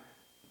like,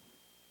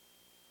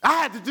 I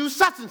had to do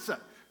such and such.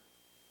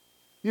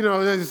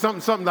 There's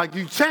something like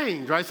you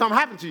changed, right? Something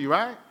happened to you,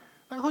 right?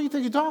 Like, who you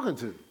think you're talking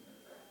to?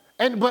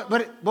 And but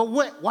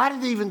what? Why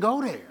did it even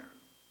go there?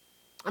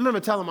 I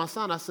remember telling my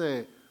son, I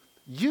said,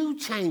 you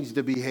changed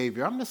the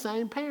behavior. I'm the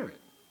same parent.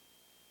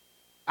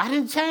 I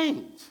didn't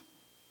change.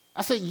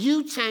 I said,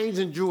 you changed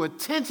and drew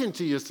attention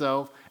to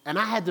yourself, and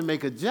I had to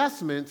make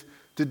adjustments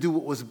to do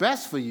what was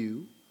best for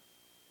you.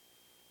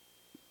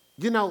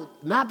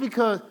 Not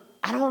because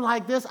I don't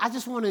like this. I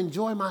just want to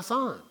enjoy my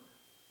son.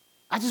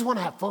 I just want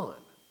to have fun.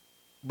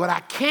 But I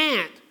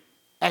can't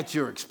at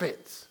your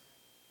expense.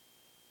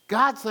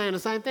 God's saying the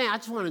same thing. I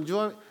just want to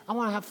enjoy, I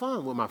want to have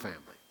fun with my family.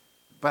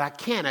 But I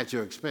can't at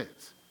your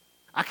expense.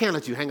 I can't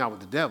let you hang out with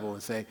the devil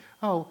and say,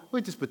 oh,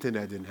 we'll just pretend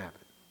that didn't happen.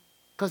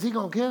 Because he's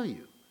going to kill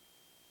you.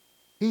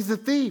 He's a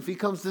thief. He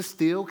comes to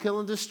steal, kill,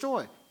 and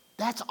destroy.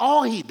 That's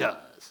all he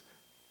does.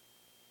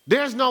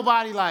 There's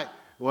nobody like,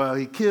 well,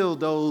 he killed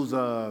those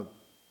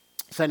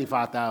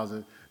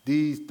 75,000.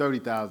 These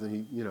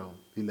 30,000,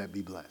 he let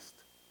be blessed.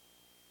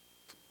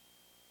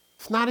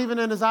 It's not even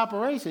in his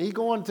operation. He's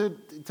going to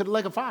the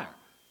lake of fire.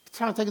 He's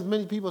trying to take as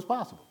many people as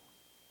possible.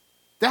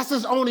 That's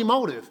his only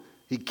motive.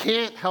 He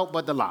can't help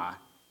but to lie.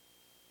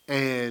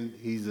 And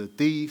he's a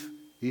thief.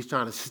 He's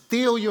trying to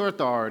steal your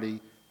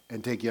authority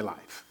and take your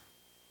life.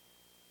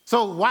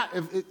 So why?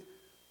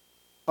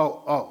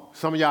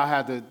 Some of y'all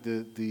have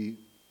the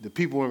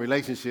people in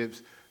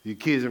relationships, your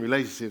kids in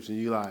relationships, and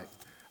you like,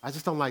 I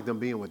just don't like them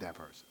being with that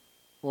person.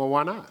 Well,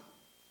 why not?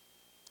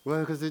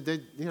 Well, because they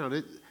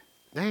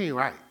ain't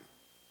right.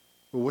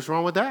 Well, what's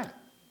wrong with that?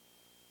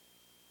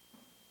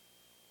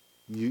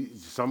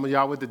 Some of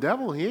y'all with the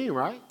devil, he ain't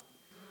right.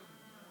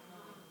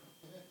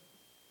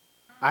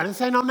 I didn't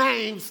say no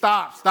names.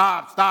 Stop.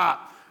 I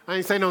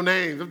ain't say no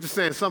names. I'm just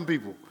saying some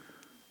people.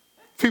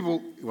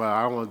 Well,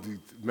 I don't want to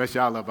mess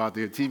y'all up out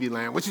there, TV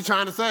land. What you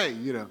trying to say?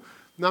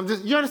 No,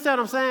 you understand what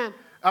I'm saying?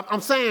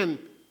 I'm saying,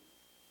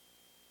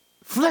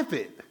 flip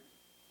it.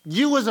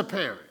 You as a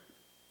parent,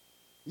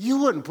 you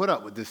wouldn't put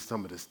up with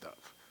some of this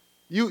stuff.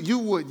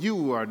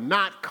 You are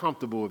not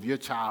comfortable if your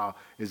child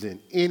is in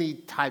any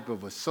type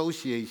of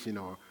association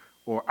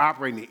or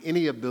operating in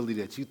any ability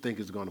that you think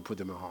is going to put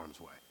them in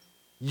harm's way.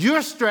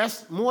 You're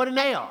stressed more than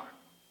they are.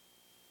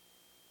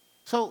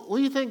 So what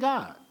do you think,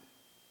 God?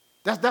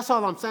 That's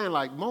all I'm saying.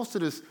 Like most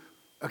of this,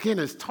 again,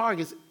 is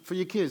targets for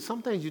your kids.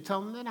 Some things you tell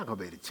them, they're not going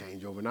to be able to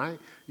change overnight.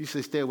 You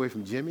say stay away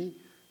from Jimmy.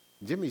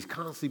 Jimmy's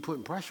constantly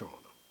putting pressure on them.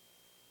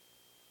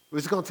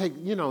 It's going to take,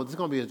 it's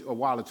going to be a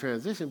while of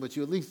transition, but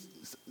you at least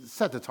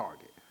set the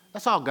target.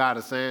 That's all God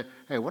is saying.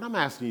 Hey, what I'm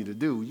asking you to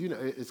do,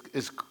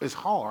 it's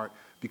hard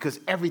because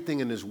everything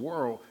in this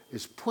world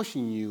is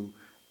pushing you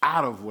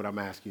out of what I'm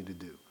asking you to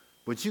do.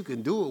 But you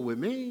can do it with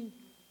me.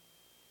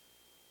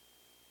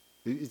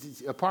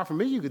 Apart from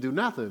me, you could do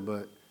nothing.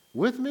 But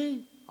with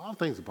me, all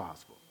things are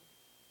possible.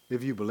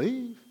 If you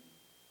believe.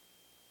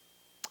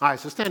 All right,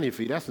 so stand on your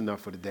feet. That's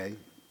enough for today.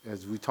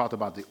 As we talked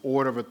about the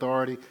order of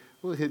authority,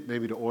 we'll hit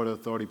maybe the order of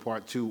authority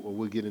part 2, or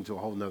we'll get into a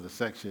whole nother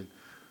section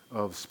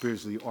of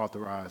spiritually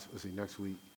authorized, next week.